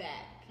come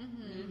back.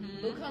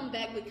 Will come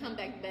back, but come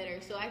back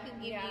better. So I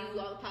could give you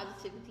all the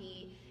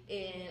positivity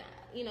and,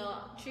 you know,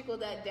 trickle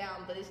that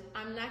down. But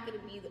I'm not going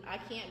to I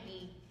can't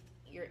be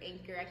your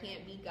anchor. I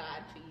can't be God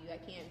to you. I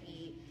can't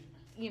be,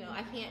 you know,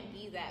 I can't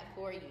be that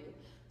for you.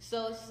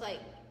 So it's like,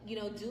 you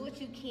know, do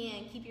what you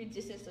can, keep your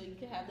distance so you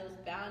can have those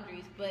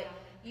boundaries. But,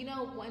 you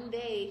know, one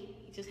day,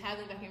 just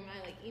having back in your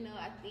mind, like, you know,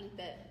 I think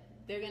that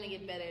they're going to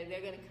get better.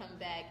 They're going to come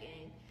back,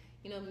 and,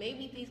 you know,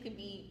 maybe things could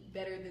be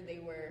better than they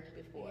were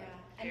before.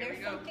 Yeah, and There we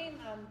there's go. something,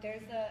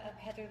 there's a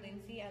Heather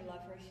Lindsay, I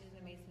love her, she's an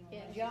amazing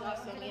woman. Yeah, Do y'all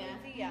she's know awesome,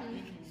 Heather yeah.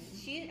 Lindsay? Yeah.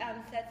 She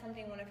said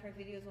something in one of her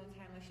videos one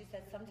time where she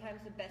said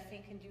sometimes the best thing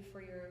you can do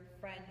for your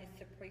friend is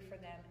to pray for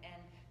them and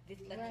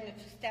just let you know,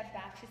 to step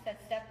back. She said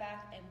step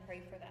back and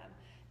pray for them.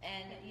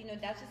 And, you know,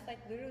 that's just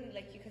like literally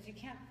like because you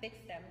can't fix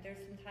them.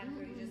 There's some times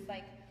where you're just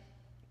like,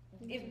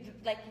 if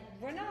like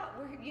we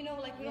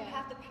don't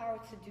have the power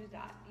to do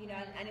that, you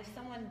know. And if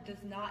someone does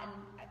not,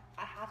 and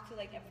I have to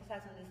like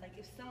emphasize on this, like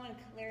if someone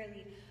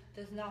clearly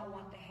does not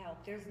want the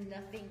help, there's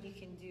nothing you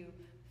can do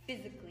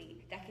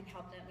physically that can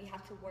help them. You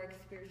have to work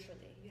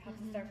spiritually. You have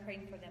to start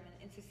praying for them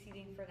and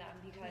interceding for them,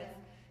 because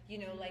you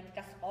know, like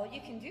that's all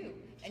you can do.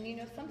 And you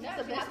know, sometimes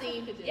That's the best thing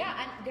you can do. Yeah,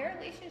 and their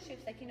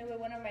relationships, like, you know, with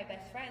one of my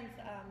best friends,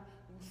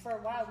 for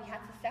a while we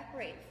had to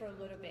separate for a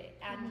little bit,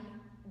 and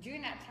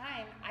during that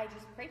time I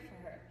just prayed for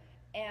her.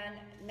 And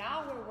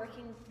now we're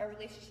working our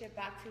relationship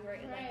back to where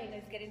like, you know,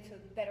 it's getting to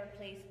a better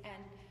place,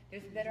 and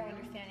there's better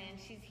understanding, and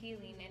she's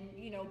healing, and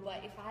you know.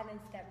 But if I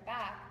hadn't stepped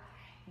back,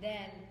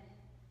 then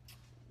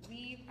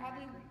we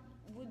probably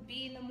would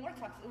be in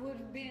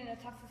a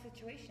toxic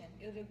situation.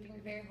 It would have been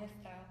very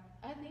hostile.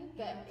 I think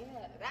that,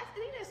 I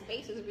think that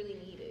space is really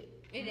needed.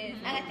 It is,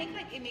 and I think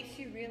like it makes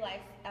you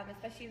realize,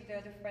 especially if the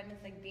other friend is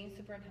like being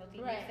super unhealthy,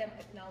 makes them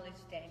acknowledge,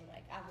 dang,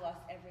 like I've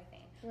lost everything.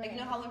 Like, you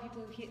know how when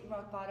people hit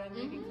rock bottom,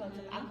 maybe because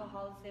of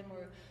alcoholism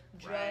or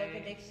drug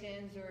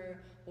addictions or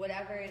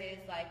whatever it is,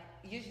 like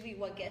usually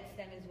what gets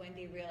them is when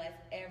they realize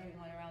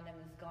everyone around them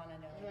is gone, and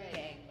they're like,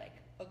 dang, like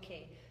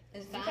okay.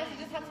 And sometimes you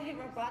just have to hit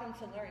rock bottom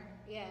to learn.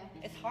 Yeah.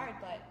 It's hard,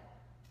 but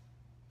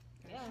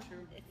That's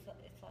true. it's life.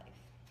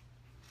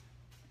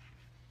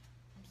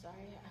 I'm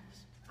sorry,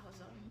 I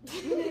was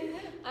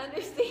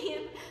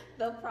understand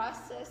the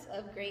process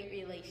of great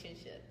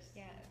relationships.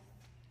 Yes.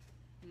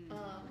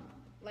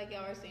 Like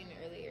y'all were saying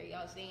earlier,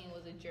 y'all saying it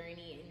was a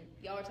journey, and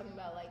y'all were talking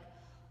about like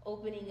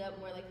opening up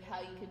more, like how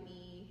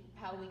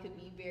we could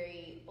be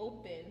very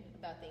open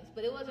about things.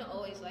 But it wasn't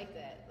always like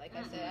that. Like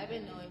I said, I've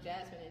been knowing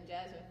Jasmine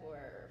for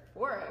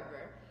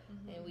forever,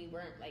 and we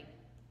weren't like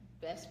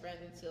best friends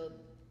until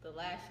the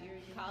last year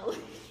in college.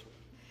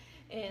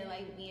 And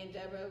like me and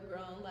Deborah have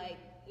grown, like,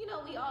 you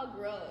know, we all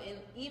grow, and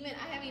even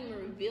I haven't even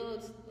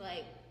revealed,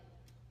 like,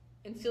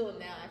 until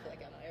now I feel like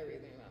I know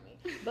everything about me,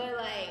 but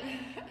like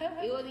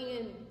it wasn't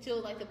even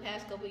until like the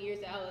past couple of years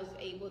that I was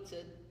able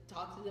to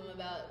talk to them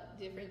about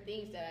different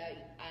things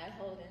that I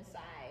hold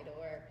inside,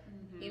 or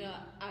you know,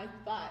 I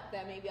thought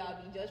that maybe I'll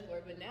be judged for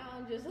it, but now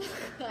I'm just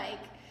like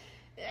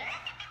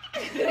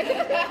It's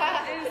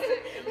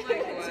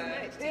like what?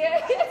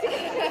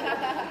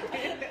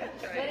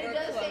 But it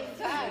does take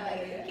time.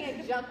 Like you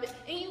can't jump in,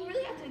 and you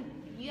really have to.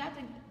 You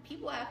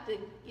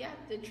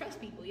have to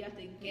trust people. You have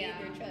to gain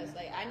their trust.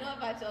 Like I know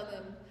if I tell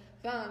them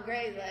something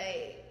great,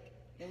 like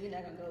And we're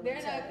not gonna go. they're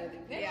not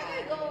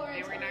gonna go over and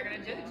And we're tell not gonna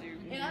people. judge you.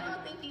 And I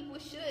don't think people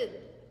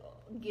should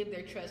give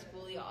their trust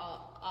fully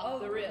all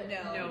off the rip.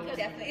 No. Because-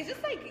 definitely. It's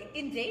just like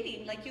in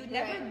dating, like you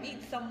never Right.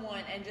 meet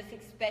someone and just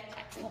expect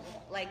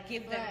like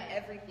give them Right.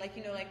 every like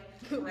your Right,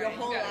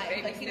 whole you gotta life.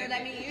 baby Like you know step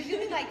what I it. mean?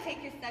 Usually like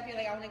take your step. You're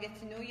like I want to get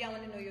to know you. I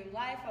want to know your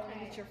life. I want to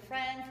Right. meet your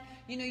friends.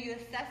 You know, you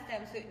assess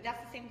them. So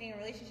that's the same thing in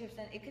relationships,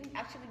 and it can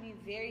actually be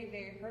very,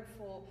 very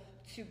hurtful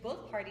to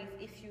both parties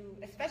if you,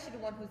 especially the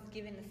one who's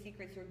giving the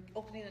secrets or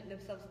opening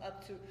themselves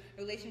up to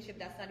a relationship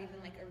that's not even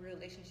like a real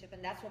relationship,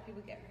 and that's why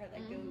people get hurt.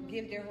 Like they'll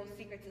give their whole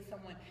secret to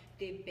someone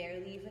they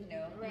barely even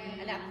know, Right.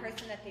 and that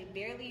person that they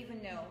barely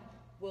even know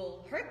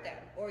will hurt them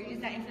or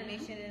use that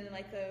information in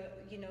like a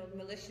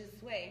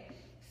malicious way.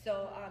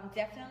 So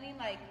definitely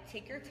like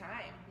take your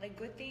time. Like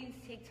good things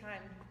take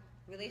time.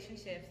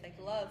 Relationships like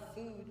love,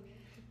 food.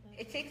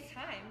 It takes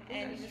time,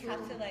 and you just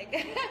have to like,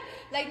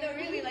 like no,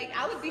 really, like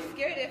I would be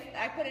scared if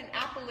I put an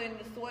apple in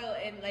the soil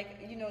and like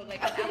an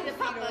apple seed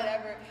or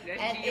whatever, That's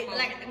and it GMO.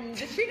 like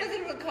the tree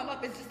doesn't even come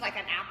up. It's just like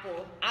an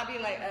apple. I'll be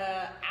like,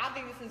 I don't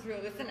think this is real.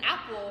 It's an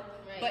apple,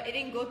 Right. but it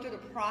didn't go through the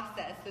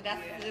process, so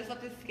that's Yeah. there's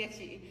something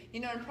sketchy.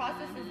 And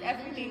process is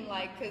everything.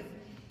 Like, cause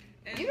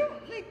And- you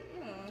don't like.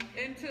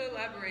 And to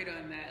elaborate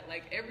on that,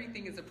 like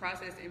everything is a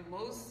process.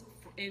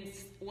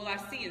 I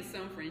see in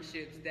some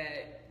friendships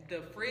that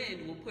the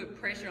friend will put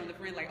pressure on the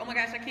friend, like, oh my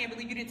gosh, I can't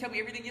believe you didn't tell me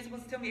everything. You're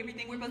supposed to tell me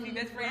everything. We're supposed to be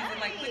best friends,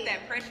 and like put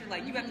that pressure,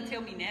 like you have to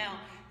tell me now.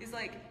 It's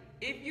like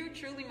if you're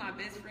truly my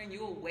best friend,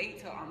 you'll wait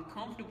till I'm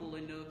comfortable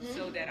enough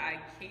so that I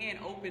can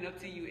open up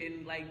to you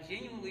and like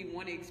genuinely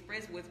want to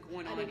express what's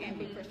going I on. didn't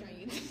put pressure on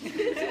you.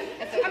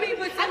 I mean,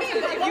 but sometimes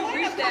if you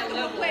reach that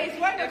level, Place.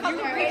 We're in a if you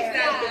comfortable reach place.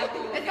 that Yeah.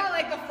 level, It's not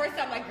like the first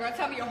time, like, girl,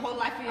 tell me your whole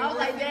life. And your I was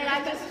like, worst man,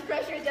 secrets." I just as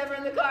pressure as ever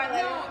in the car.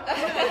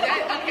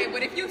 Like, okay,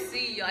 but if you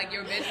see like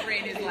your best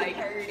friend is like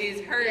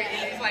is hurt Yeah.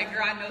 and it's like,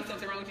 girl, I know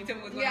something wrong with you. Tell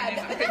me what's going Yeah,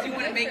 on because you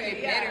want to make that's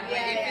it different. better. But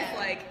Yeah, if yeah. it's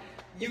like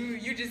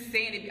you're just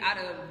saying it out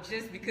of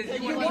just because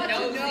you You want to want be to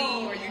nosy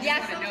know. or you just Yeah,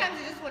 want to know.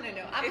 sometimes you just want to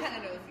know. I'm It's-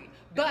 kind of nosy,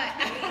 but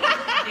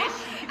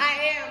I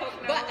am.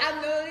 But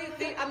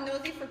I'm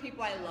nosy for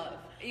people I love.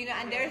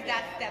 And there's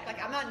that step.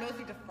 Like I'm not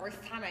nosy the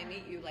first time I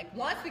meet you. Like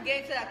once we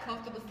get into that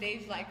comfortable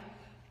stage, like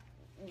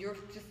you're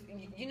just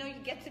you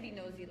get to be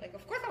nosy. Like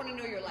of course I want to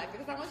know your life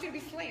because I want you to be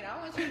slain. I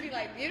want you to be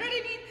like, you know what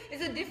I mean?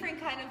 It's a different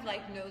kind of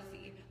like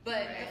nosy.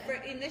 But for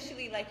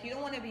initially, like you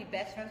don't want to be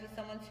best friends with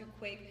someone too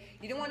quick.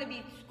 You don't want to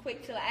be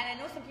quick to. And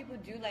I know some people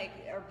do like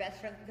are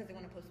best friends because they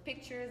want to post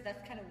pictures.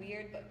 That's kind of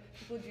weird, but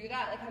people do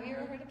that. Like, have you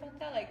ever heard about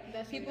that? Like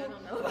That's people. weird,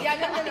 I don't know.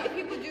 Yeah, no.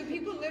 People do.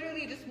 People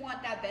literally just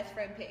want that best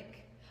friend pic.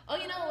 oh,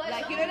 you know what?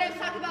 Like you know what I'm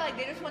talking about? Like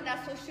they just want that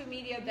social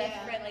media best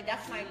Yeah. friend. Like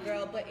that's my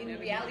girl. But in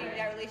Never reality, knew that.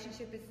 that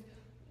relationship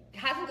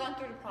hasn't gone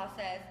through the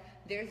process.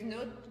 There's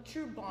no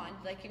true bond.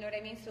 Like you know what I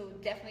mean? So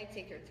definitely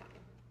take your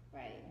time.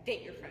 Right,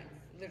 Date your friends.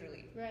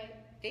 Literally, right.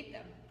 date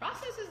them.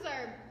 Processes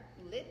are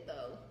lit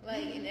though,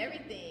 like in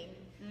everything.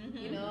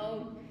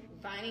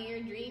 Finding your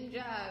dream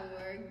job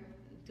or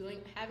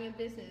having a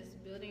business,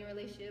 building a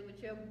relationship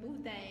with your boo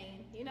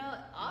thing.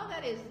 All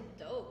that is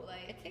dope.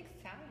 Like It takes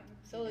time.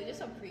 so,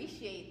 just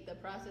appreciate the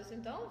process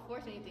and don't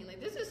force anything.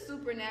 Like this is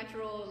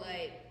supernatural.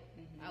 Like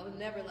I would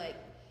never like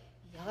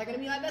y'all are gonna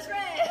be my best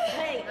friend. Like,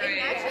 Right.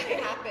 It actually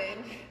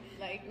happened.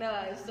 Like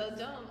no, so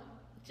don't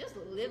just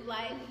live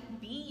life.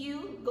 Be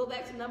you. Go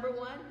back to number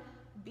one.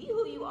 Be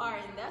who you are,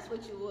 and that's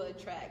what you will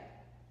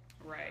attract.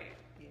 Right.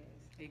 Yes.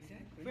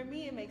 Exactly. For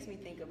me, it makes me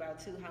think about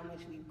too how much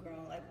we've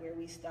grown, like where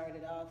we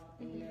started off,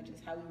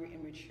 just how we were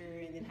immature,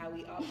 and then how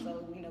we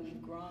also,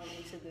 we've grown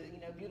into the,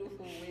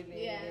 beautiful women,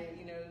 Yeah. and,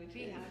 just,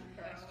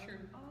 That's true.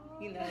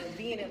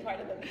 being a part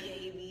of the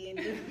BAB, and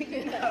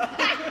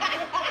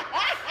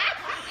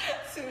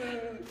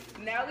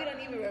to now we don't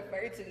even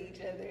refer to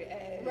each other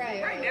as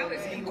Right, Right now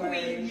it's as you words.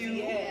 queen, you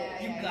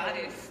Yeah.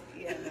 goddess.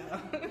 Yeah,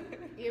 no.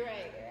 You're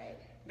right. You're right.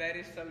 That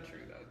is so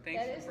true though. That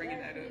Thanks is for bringing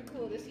that's that really up.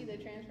 cool to see the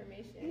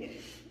transformation.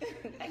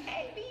 Like,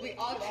 hey, be we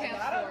all I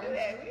don't do transform.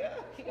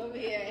 that. Over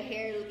here,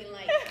 hair looking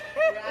like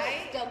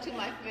Right? stuck to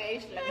my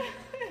face,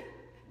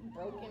 like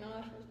broken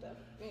off and stuff.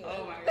 Anyway.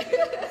 Oh my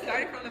god.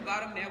 Starting from the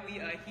bottom, now we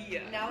are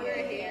here. Now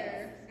we're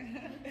here.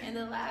 And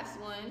the last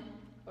one,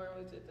 or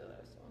was it the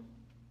last one?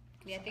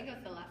 Yeah, I think it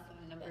was the last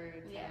one, number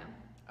 10. Yeah.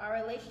 Our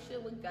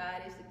relationship with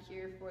God is the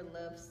cure for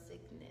love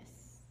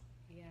sickness.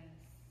 Yes.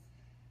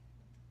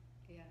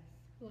 Yes.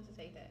 Who wants to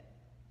take that?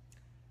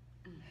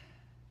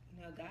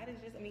 God is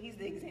just, He's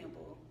the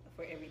example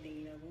for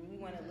everything. When we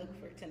want to look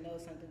to know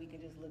something, we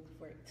can just look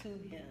to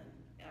Him.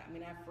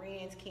 Our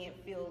friends can't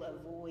fill a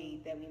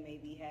void that we may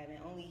be having.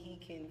 Only He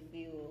can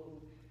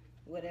fill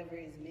whatever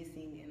is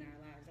missing in our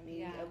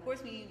lives. Of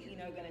course, we,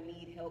 are going to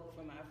need help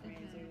from our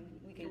friends, and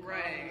we can call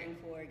Right. Him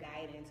for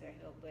guidance or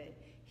help, but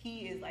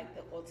He is like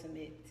the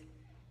ultimate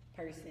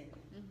person.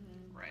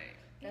 Right.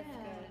 That's Yeah.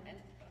 good. And,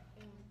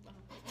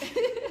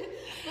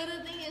 But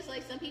the thing is,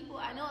 like, some people,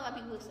 I know a lot of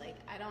people, it's like,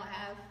 I don't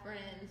have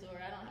friends, or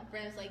I don't have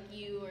friends like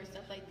you, or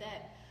stuff like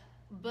that.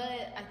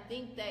 But I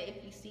think that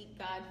if you seek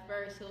God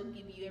first, He'll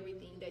give you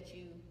everything that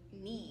you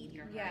need.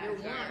 Your Yeah. Your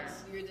desires.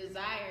 wants, your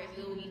desires,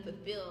 it will be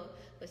fulfilled.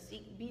 But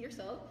be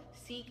yourself,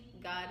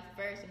 seek God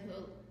first, and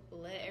He'll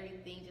let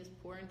everything just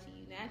pour into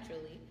you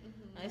naturally.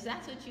 If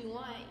that's what you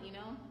want, you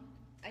know.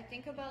 I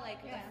think about like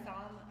Yeah. a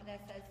psalm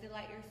that says,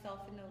 "Delight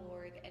yourself in the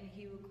Lord, and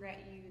He will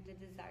grant you the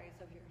desires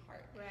of your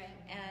heart." Right.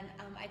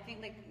 And I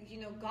think like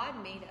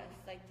God made us.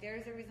 Like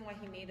there's a reason why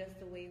He made us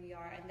the way we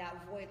are, and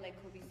that void, like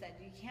Kobe said,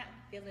 you can't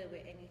fill it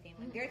with anything.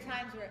 Like there are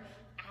times where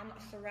I'm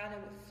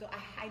surrounded with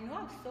I know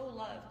I'm so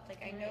loved.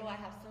 Like I know I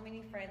have so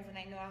many friends, and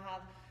I know I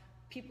have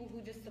people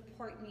who just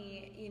support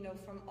me,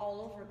 from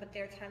all over. But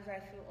there are times where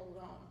I feel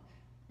alone.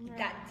 Right.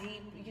 That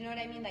deep, you know what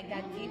I mean? Like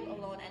that deep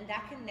alone, and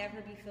that can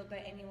never be filled by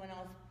anyone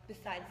else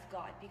besides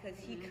God, because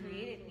He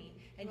created me,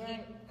 and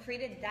Right. He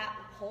created that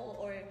hole,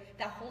 or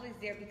that hole is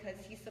there because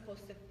He's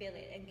supposed to fill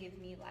it and give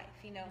me life,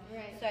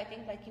 Right. So I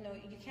think like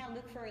you can't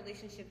look for a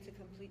relationship to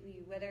complete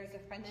you, whether it's a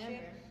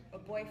friendship, a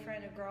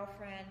boyfriend, a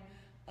girlfriend,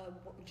 a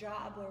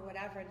job, or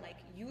whatever. Like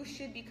you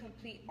should be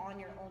complete on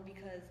your own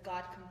because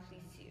God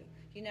completes you.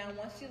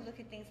 Once you look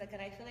at things like,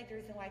 and I feel like the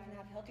reason why I can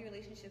have healthy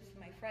relationships with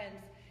my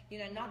friends,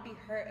 not be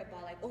hurt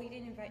about like, oh, you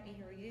didn't invite me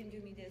here, or you didn't do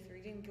me this, or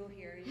you didn't go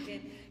here, or you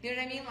didn't, you know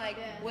what I mean? Like,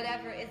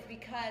 whatever. It's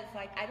because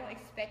like I don't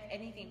expect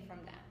anything from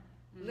them.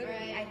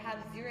 Literally, Right. I have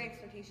zero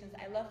expectations.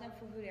 I love them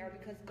for who they are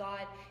because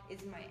God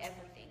is my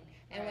everything.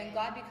 And when Right.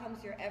 God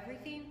becomes your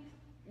everything,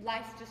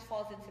 life just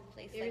falls into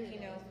place. It Like, really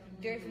does.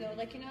 there's no,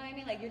 like, you know what I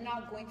mean? Like, you're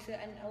not going to,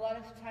 and a lot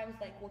of times,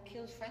 like, what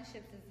kills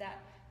friendships is that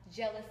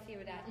jealousy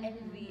or that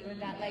envy or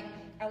that, like,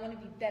 I want to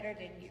be better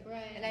than you.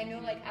 Right. And I know,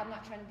 like, I'm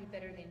not trying to be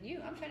better than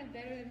you. I'm trying to be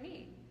better than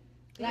me.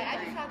 Like,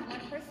 I just have one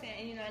person,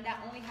 and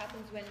that only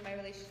happens when my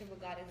relationship with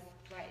God is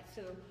right.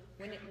 So,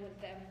 when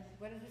them,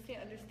 what does it say?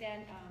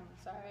 Understand,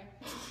 Sorry.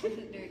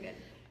 very good.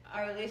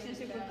 Our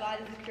relationship with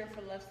God is a cure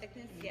for love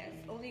sickness. Yes,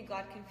 only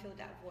God can fill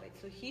that void.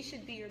 So He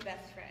should be your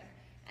best friend.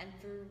 And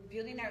through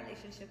building our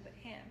relationship with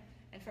Him,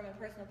 and from a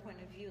personal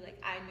point of view,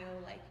 like I know,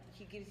 like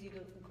He gives you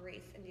the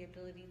grace and the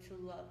ability to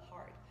love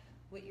hard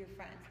with your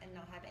friends and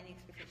not have any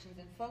expectations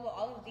and follow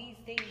all of these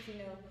things,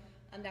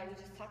 that we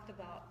just talked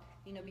about,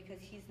 because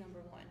He's number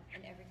one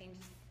and everything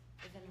just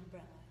is an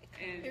umbrella.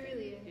 And It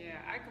really is.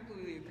 yeah, I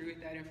completely agree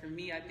with that. And for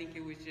me, I think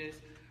it was just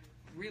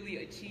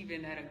really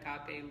achieving that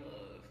agape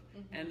love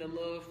and the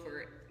love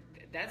for,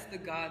 that's the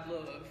God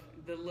love,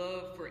 the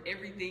love for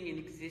everything in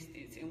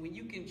existence. And when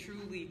you can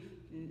truly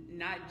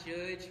not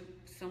judge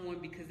someone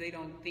because they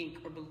don't think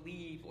or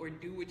believe or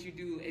do what you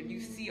do. If you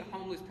see a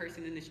homeless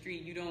person in the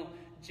street, you don't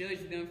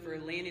judge them for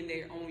laying in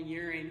their own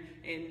urine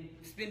and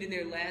spending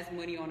their last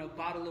money on a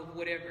bottle of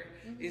whatever.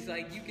 It's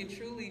like you can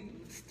truly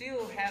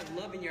still have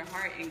love in your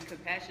heart and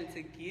compassion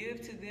to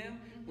give to them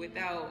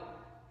without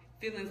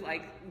feelings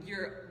like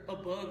you're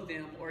above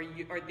them or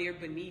they're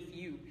beneath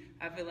you.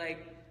 I feel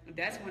like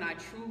that's when I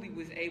truly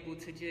was able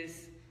to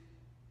just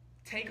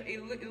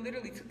it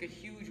literally took a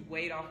huge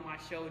weight off my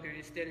shoulder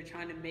instead of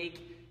trying to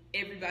make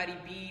everybody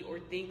be or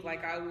think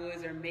like I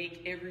was, or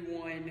make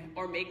everyone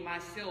or make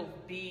myself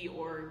be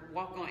or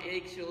walk on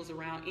eggshells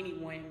around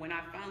anyone. When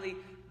I finally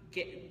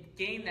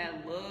gained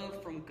that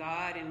love from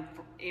God and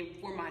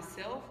for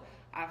myself,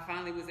 I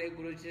finally was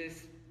able to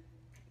just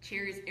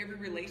cherish every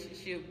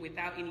relationship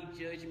without any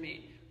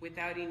judgment,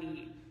 without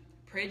any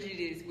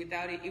prejudice,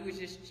 without it. It was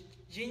just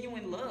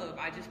genuine love.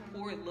 I just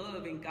poured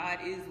love, and God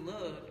is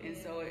love. And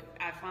so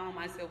I found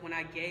myself, when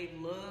I gave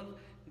love,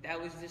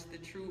 that was just the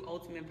true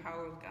ultimate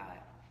power of God.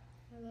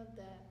 I love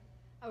that.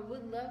 I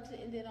would love to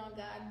end it on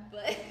God,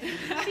 but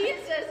she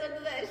said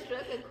something that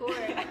struck a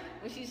chord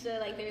when she said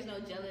like there's no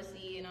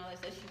jealousy and all that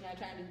stuff. She's not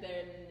trying to be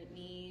better than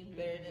me,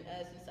 better than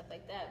us, and stuff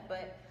like that.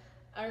 But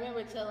I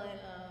remember telling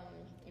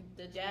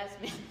the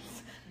Jasmines,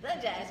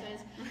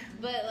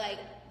 but like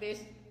there's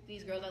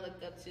these girls I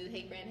looked up to,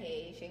 Hey Brand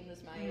Hey,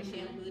 Shameless Maya,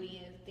 Sham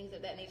Booty, and things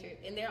of that nature,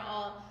 and they're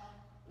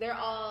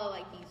all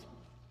like these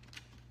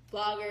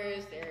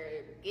vloggers,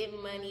 they're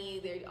getting money,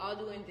 they're all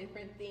doing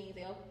different things,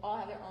 they all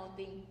have their own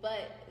thing,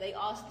 but they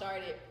all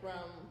started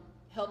from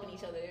helping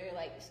each other. They're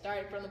like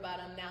started from the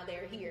bottom, now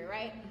they're here,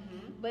 right?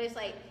 But it's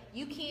like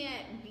you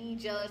can't be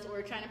jealous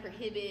or trying to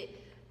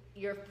prohibit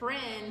your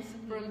friends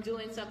from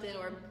doing something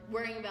or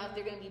worrying about if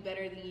they're going to be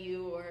better than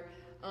you, or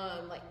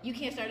like you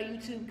can't start a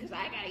YouTube because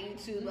I got a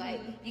YouTube. Like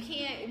you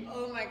can't.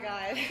 Oh my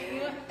God.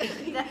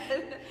 You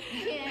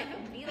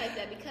can't be like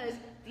that, because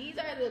these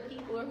are the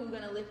people who are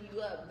going to lift you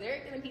up.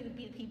 They're going to be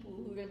the people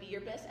who are going to be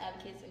your best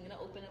advocates and going to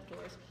open up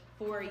doors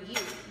for you.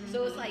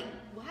 So it's like,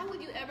 why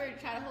would you ever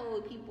try to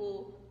hold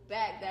people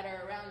back that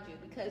are around you?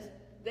 Because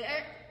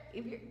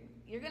if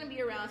you're going to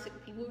be around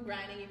people who are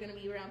grinding, you're going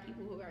to be around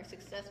people who are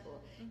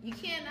successful. You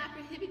cannot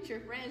prohibit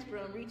your friends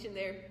from reaching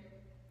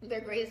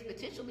their greatest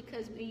potential,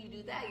 because when you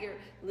do that, you're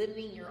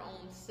limiting your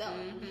own self.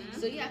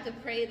 So you have to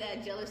pray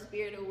that jealous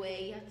spirit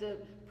away. You have to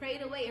pray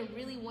it away and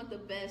really want the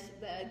best,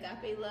 the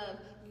agape love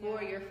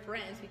for your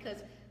friends. Because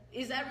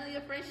is that really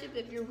a friendship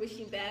if you're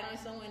wishing bad on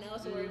someone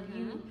else, or if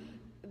you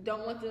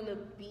don't want them to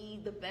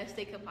be the best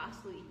they could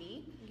possibly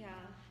be?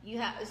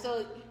 Yeah.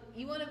 So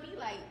you want to be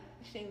like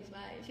Shameless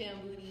Maya, Sham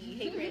Booty,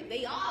 Hey Grant.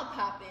 They all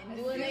popping,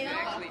 doing their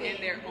own Exactly, thing.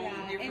 in their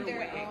own different in their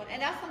way. own.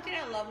 And that's something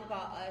I love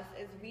about us,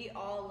 is we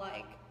all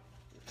like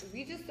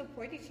we just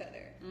support each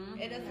other. Mhm.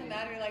 It doesn't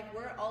matter, like,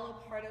 we're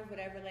all a part of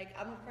whatever. Like,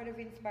 I'm a part of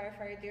Inspire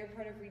Fire, they're a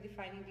part of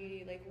Redefining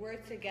Beauty. Like, we're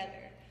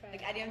together. Right.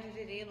 Like, at the end of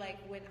the day, like,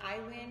 when I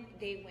win,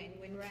 they win.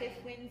 When Right.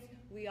 Tiff wins,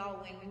 we all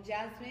win. When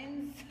Jazz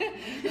wins,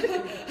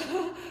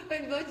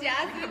 when both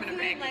Jazz Becoming a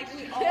win, like,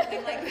 package. we all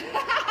win. Like,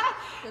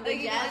 When like, the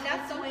you know, and Jasmine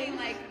that's something, win.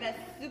 like, that's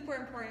super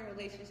important in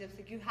relationships.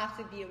 Like, you have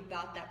to be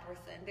about that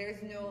person.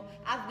 There's no,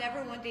 I've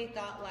never one day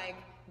thought, like,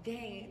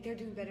 dang, they're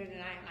doing better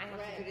than I am. I have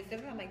Right. to do this.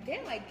 And I'm like,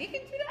 damn, like, they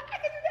can do that. I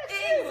can do that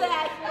too.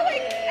 Exactly. I'm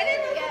like, and then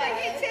I'm Yeah. like,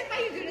 hey, Tiff, how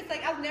you do this?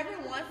 Like, I've never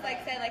once,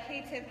 like, said, like,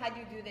 hey, Tiff, how do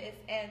you do this?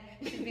 And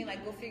she's being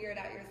like, go figure it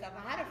out yourself.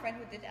 I had a friend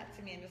who did that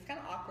to me, and it was kind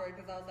of awkward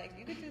because I was like,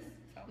 you could just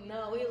tell me.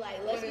 No, we like,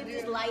 let's What to get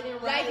this do. light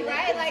and Like,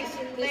 right. right?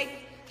 Like,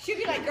 she'd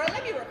be like, girl,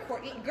 let me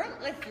record. Girl,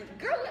 let's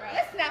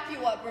snap you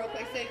up real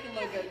quick so you can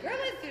look good. Girl,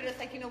 let's do this.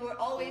 Like, you know, we're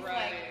always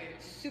like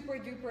Right. super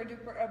duper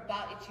duper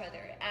about each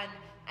other. And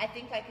I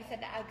think, like you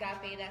said, that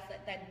agape, that's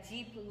like that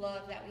deep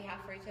love that we have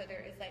for each other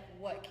is like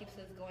what keeps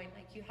us going.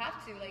 Like, you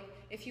have to, like,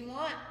 if you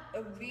want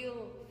a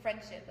real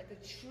friendship, like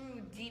a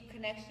true deep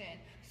connection,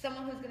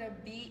 someone who's gonna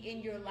be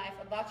in your life,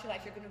 about your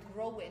life, you're gonna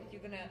grow with,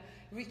 you're gonna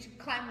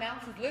climb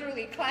mountains,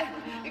 literally climb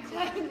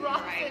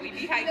rocks, Right, and, we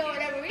be you hiking. know,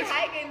 whatever, we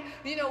hiking,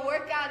 you know,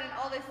 work out and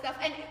all this stuff.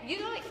 And you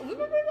know, like,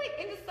 remember, like,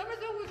 in the summer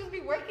zone, we'd just be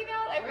working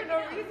out, like, for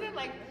no reason,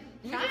 like,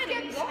 we Trying just to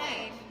kept be going.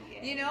 smashed.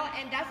 You know,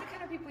 and that's the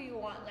kind of people you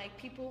want, like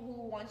people who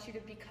want you to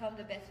become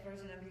the best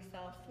version of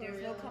yourself. For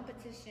There's no real.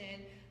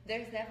 competition.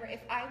 There's never,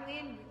 if I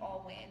win, we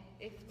all win.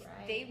 If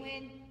Right. they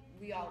win,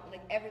 we all, like,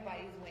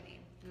 everybody's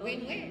winning. Kobe.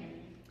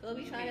 Win-win.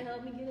 Kobe trying to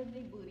help me get a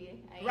big booty.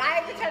 I ain't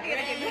Right? We're getting trying to get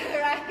ready.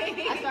 it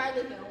right. I started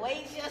lifting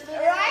weights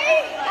yesterday.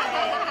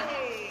 Right?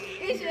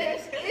 Like, it's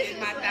In just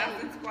my like,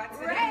 1,000 squats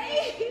today.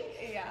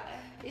 right? Yeah.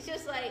 It's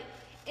just like,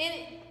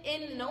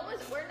 and no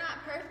one's, we're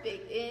not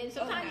perfect, and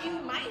sometimes no. you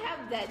might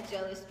have that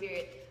jealous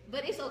spirit,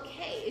 but it's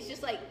okay. It's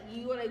just like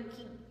you want to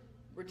keep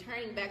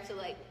returning back to,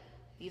 like,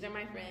 these are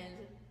my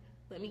friends.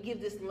 Let me give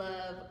this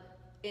love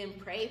and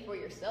pray for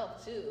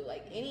yourself too.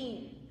 Like,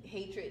 any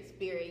hatred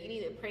spirit, you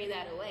need to pray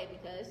that away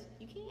because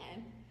you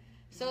can.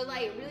 So,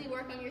 like, really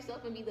work on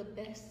yourself and be the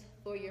best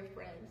for your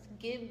friends.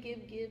 Give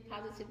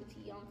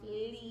positivity on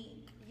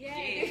fleek. Yeah,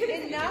 Yeah.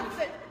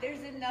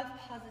 there's enough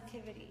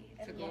positivity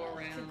and To go love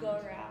around. to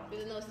go around.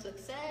 There's enough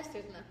success,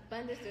 there's enough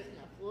abundance, there's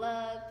enough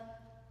love.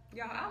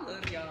 Y'all, I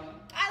love y'all.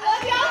 I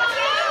love y'all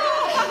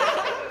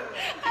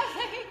too. I'm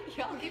like,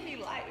 y'all give me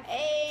life.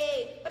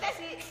 Hey, but that's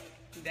it.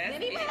 That's Did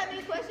anybody it. have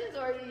any questions,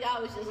 or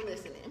y'all was just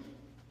listening?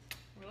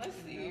 Let's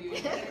see.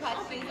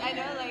 Questions? I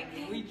know, like,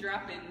 We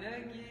dropping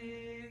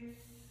nuggets.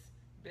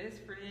 Best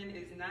friend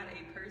is not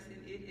a person,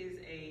 it is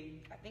a.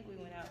 I think we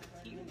went out for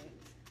a minute.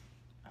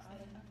 I'm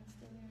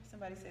still there.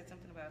 Somebody said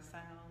something about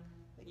sound.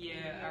 They couldn't Yeah,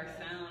 hear our that.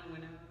 sound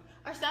went out.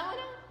 Our sound went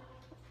out?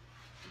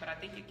 But I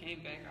think it came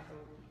back, I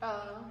hope.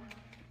 Oh.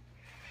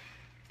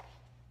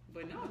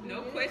 But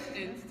no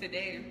questions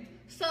today.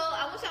 So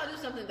I want y'all to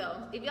do something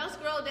though. If y'all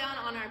scroll down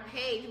on our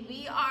page,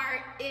 we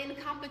are in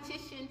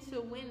competition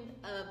to win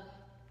a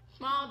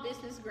small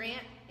business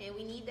grant, and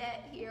we need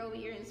that here over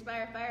here in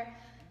Inspire Fire.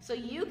 So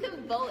you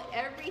can vote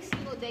every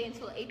single day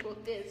until April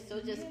 5th. So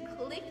just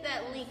click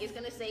that link. It's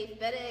gonna say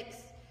FedEx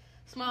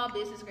Small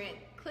Business Grant.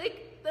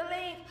 Click the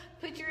link,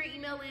 put your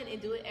email in, and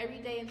do it every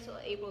day until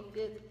April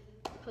 5th.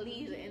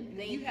 Please and If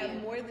thank you you.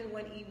 have more than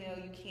one email,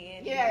 you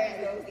can.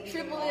 Yeah, use those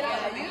triple emails. it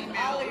up. Yeah, use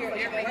all of your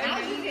Every emails.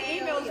 I'm email.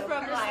 using emails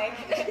from, like,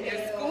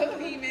 Your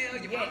school email,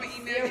 your mama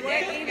email, your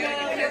work daddy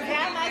email, your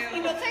grandma's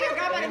email. Tell your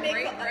grandma to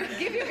make,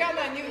 give your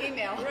grandma a new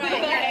email.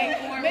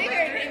 Right. Make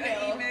her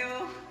an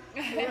email.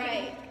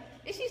 Right.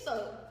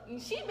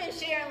 And she been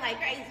sharing like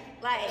crazy.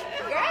 Like,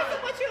 Girl,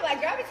 so what you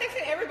like? Girl, be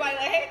texting everybody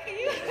like, hey, can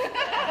you?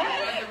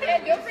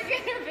 Yeah, don't forget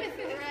her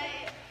business.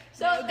 right.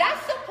 So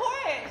that's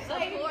support.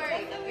 Like, Support.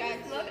 that's what we Got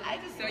just look. to. I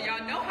just So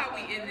y'all know how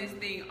we end this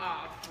thing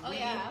off. Oh, We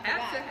yeah, I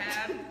have to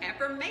forgot. have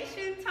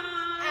affirmation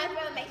time.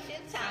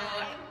 Affirmation So,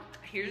 time.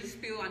 here's a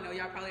spiel. I know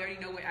y'all probably already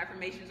know what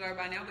affirmations are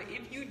by now, but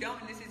if you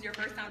don't, and this is your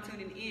first time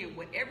tuning in,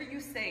 whatever you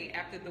say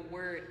after the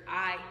word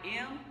I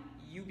am,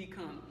 you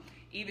become.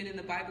 Even in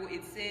the Bible,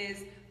 it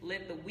says,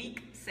 let the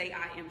weak say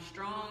I am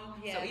strong.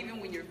 Yes. So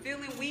even when you're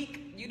feeling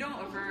weak, you don't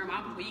affirm,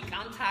 I'm weak,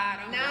 I'm tired,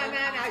 I'm Nah, broke,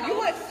 nah, I'm nah. You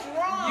toast." was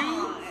strong.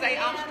 You say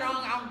I'm Yeah. strong,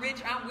 I'm rich,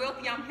 I'm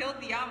wealthy, I'm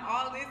healthy, I'm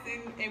all this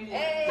and more.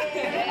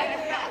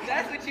 Hey.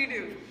 That's what you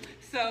do.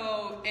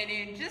 So, and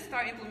then just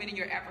start implementing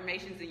your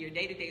affirmations in your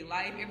day-to-day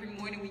life. Every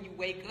morning when you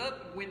wake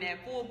up, when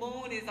that full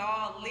moon is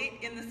all lit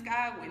in the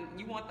sky, when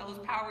you want those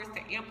powers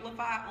to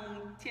amplify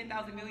on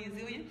 10,000 million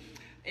zillion,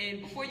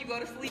 and before you go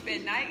to sleep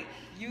at night,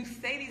 you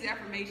say these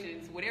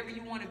affirmations. Whatever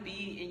you want to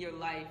be in your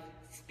life,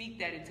 speak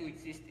that into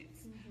existence.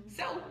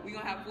 So, we're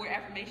going to have 4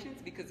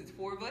 affirmations because it's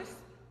 4 of us.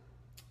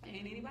 And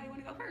anybody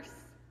want to go first?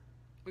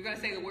 We're going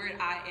to say the word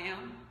I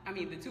am. I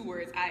mean, the 2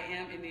 words I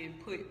am, and then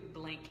put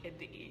blank at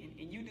the end.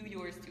 And you do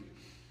yours too.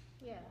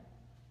 Yeah.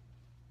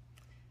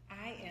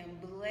 I am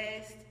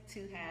blessed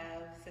to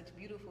have such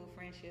beautiful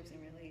friendships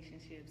and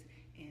relationships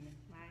in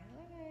my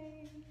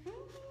life.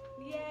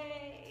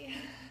 Yay!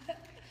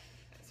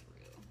 That's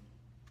real.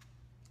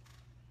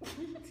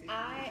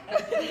 I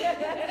got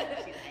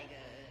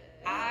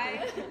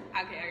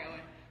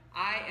one.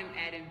 I am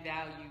adding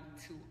value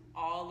to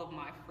all of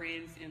my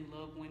friends and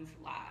loved ones'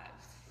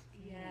 lives.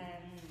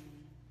 yes.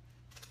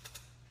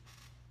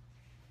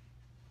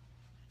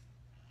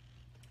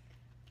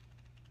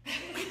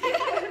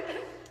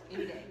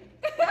 Any day.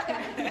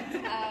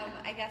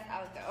 I guess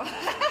I'll go.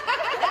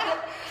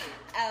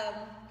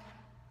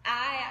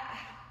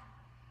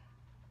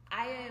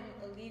 I am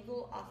a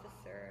legal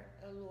officer,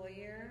 a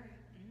lawyer,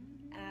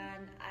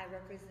 and I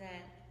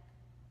represent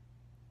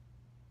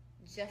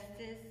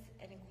justice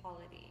and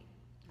equality.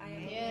 I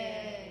am.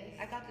 Yes.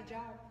 I got the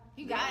job.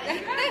 You got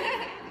it.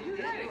 You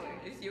got it.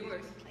 It's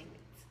yours.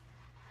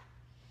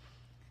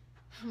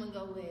 I'm gonna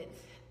go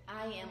with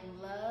I am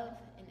love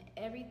and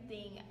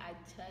everything I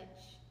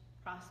touch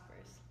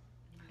prospers.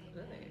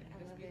 Good. I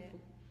That's love beautiful.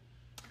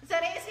 So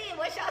they see it.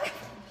 What y'all?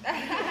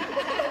 That's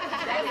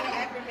the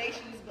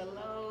affirmations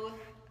below.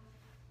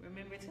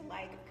 Remember to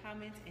like,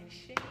 comment, and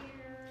share.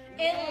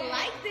 And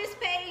like this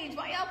page.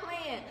 Why y'all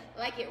playing?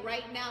 Like it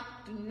right now.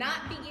 Do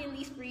not begin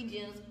these free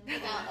gems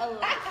without a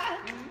like.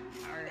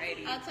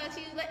 Alrighty. I'll talk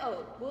to you later.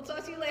 Oh, we'll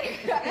talk to you later.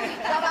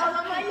 I was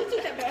on my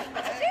YouTube channel.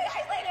 I'll see you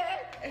guys later.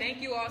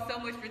 Thank you all so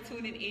much for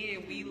tuning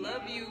in. We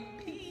love you.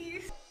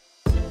 Peace.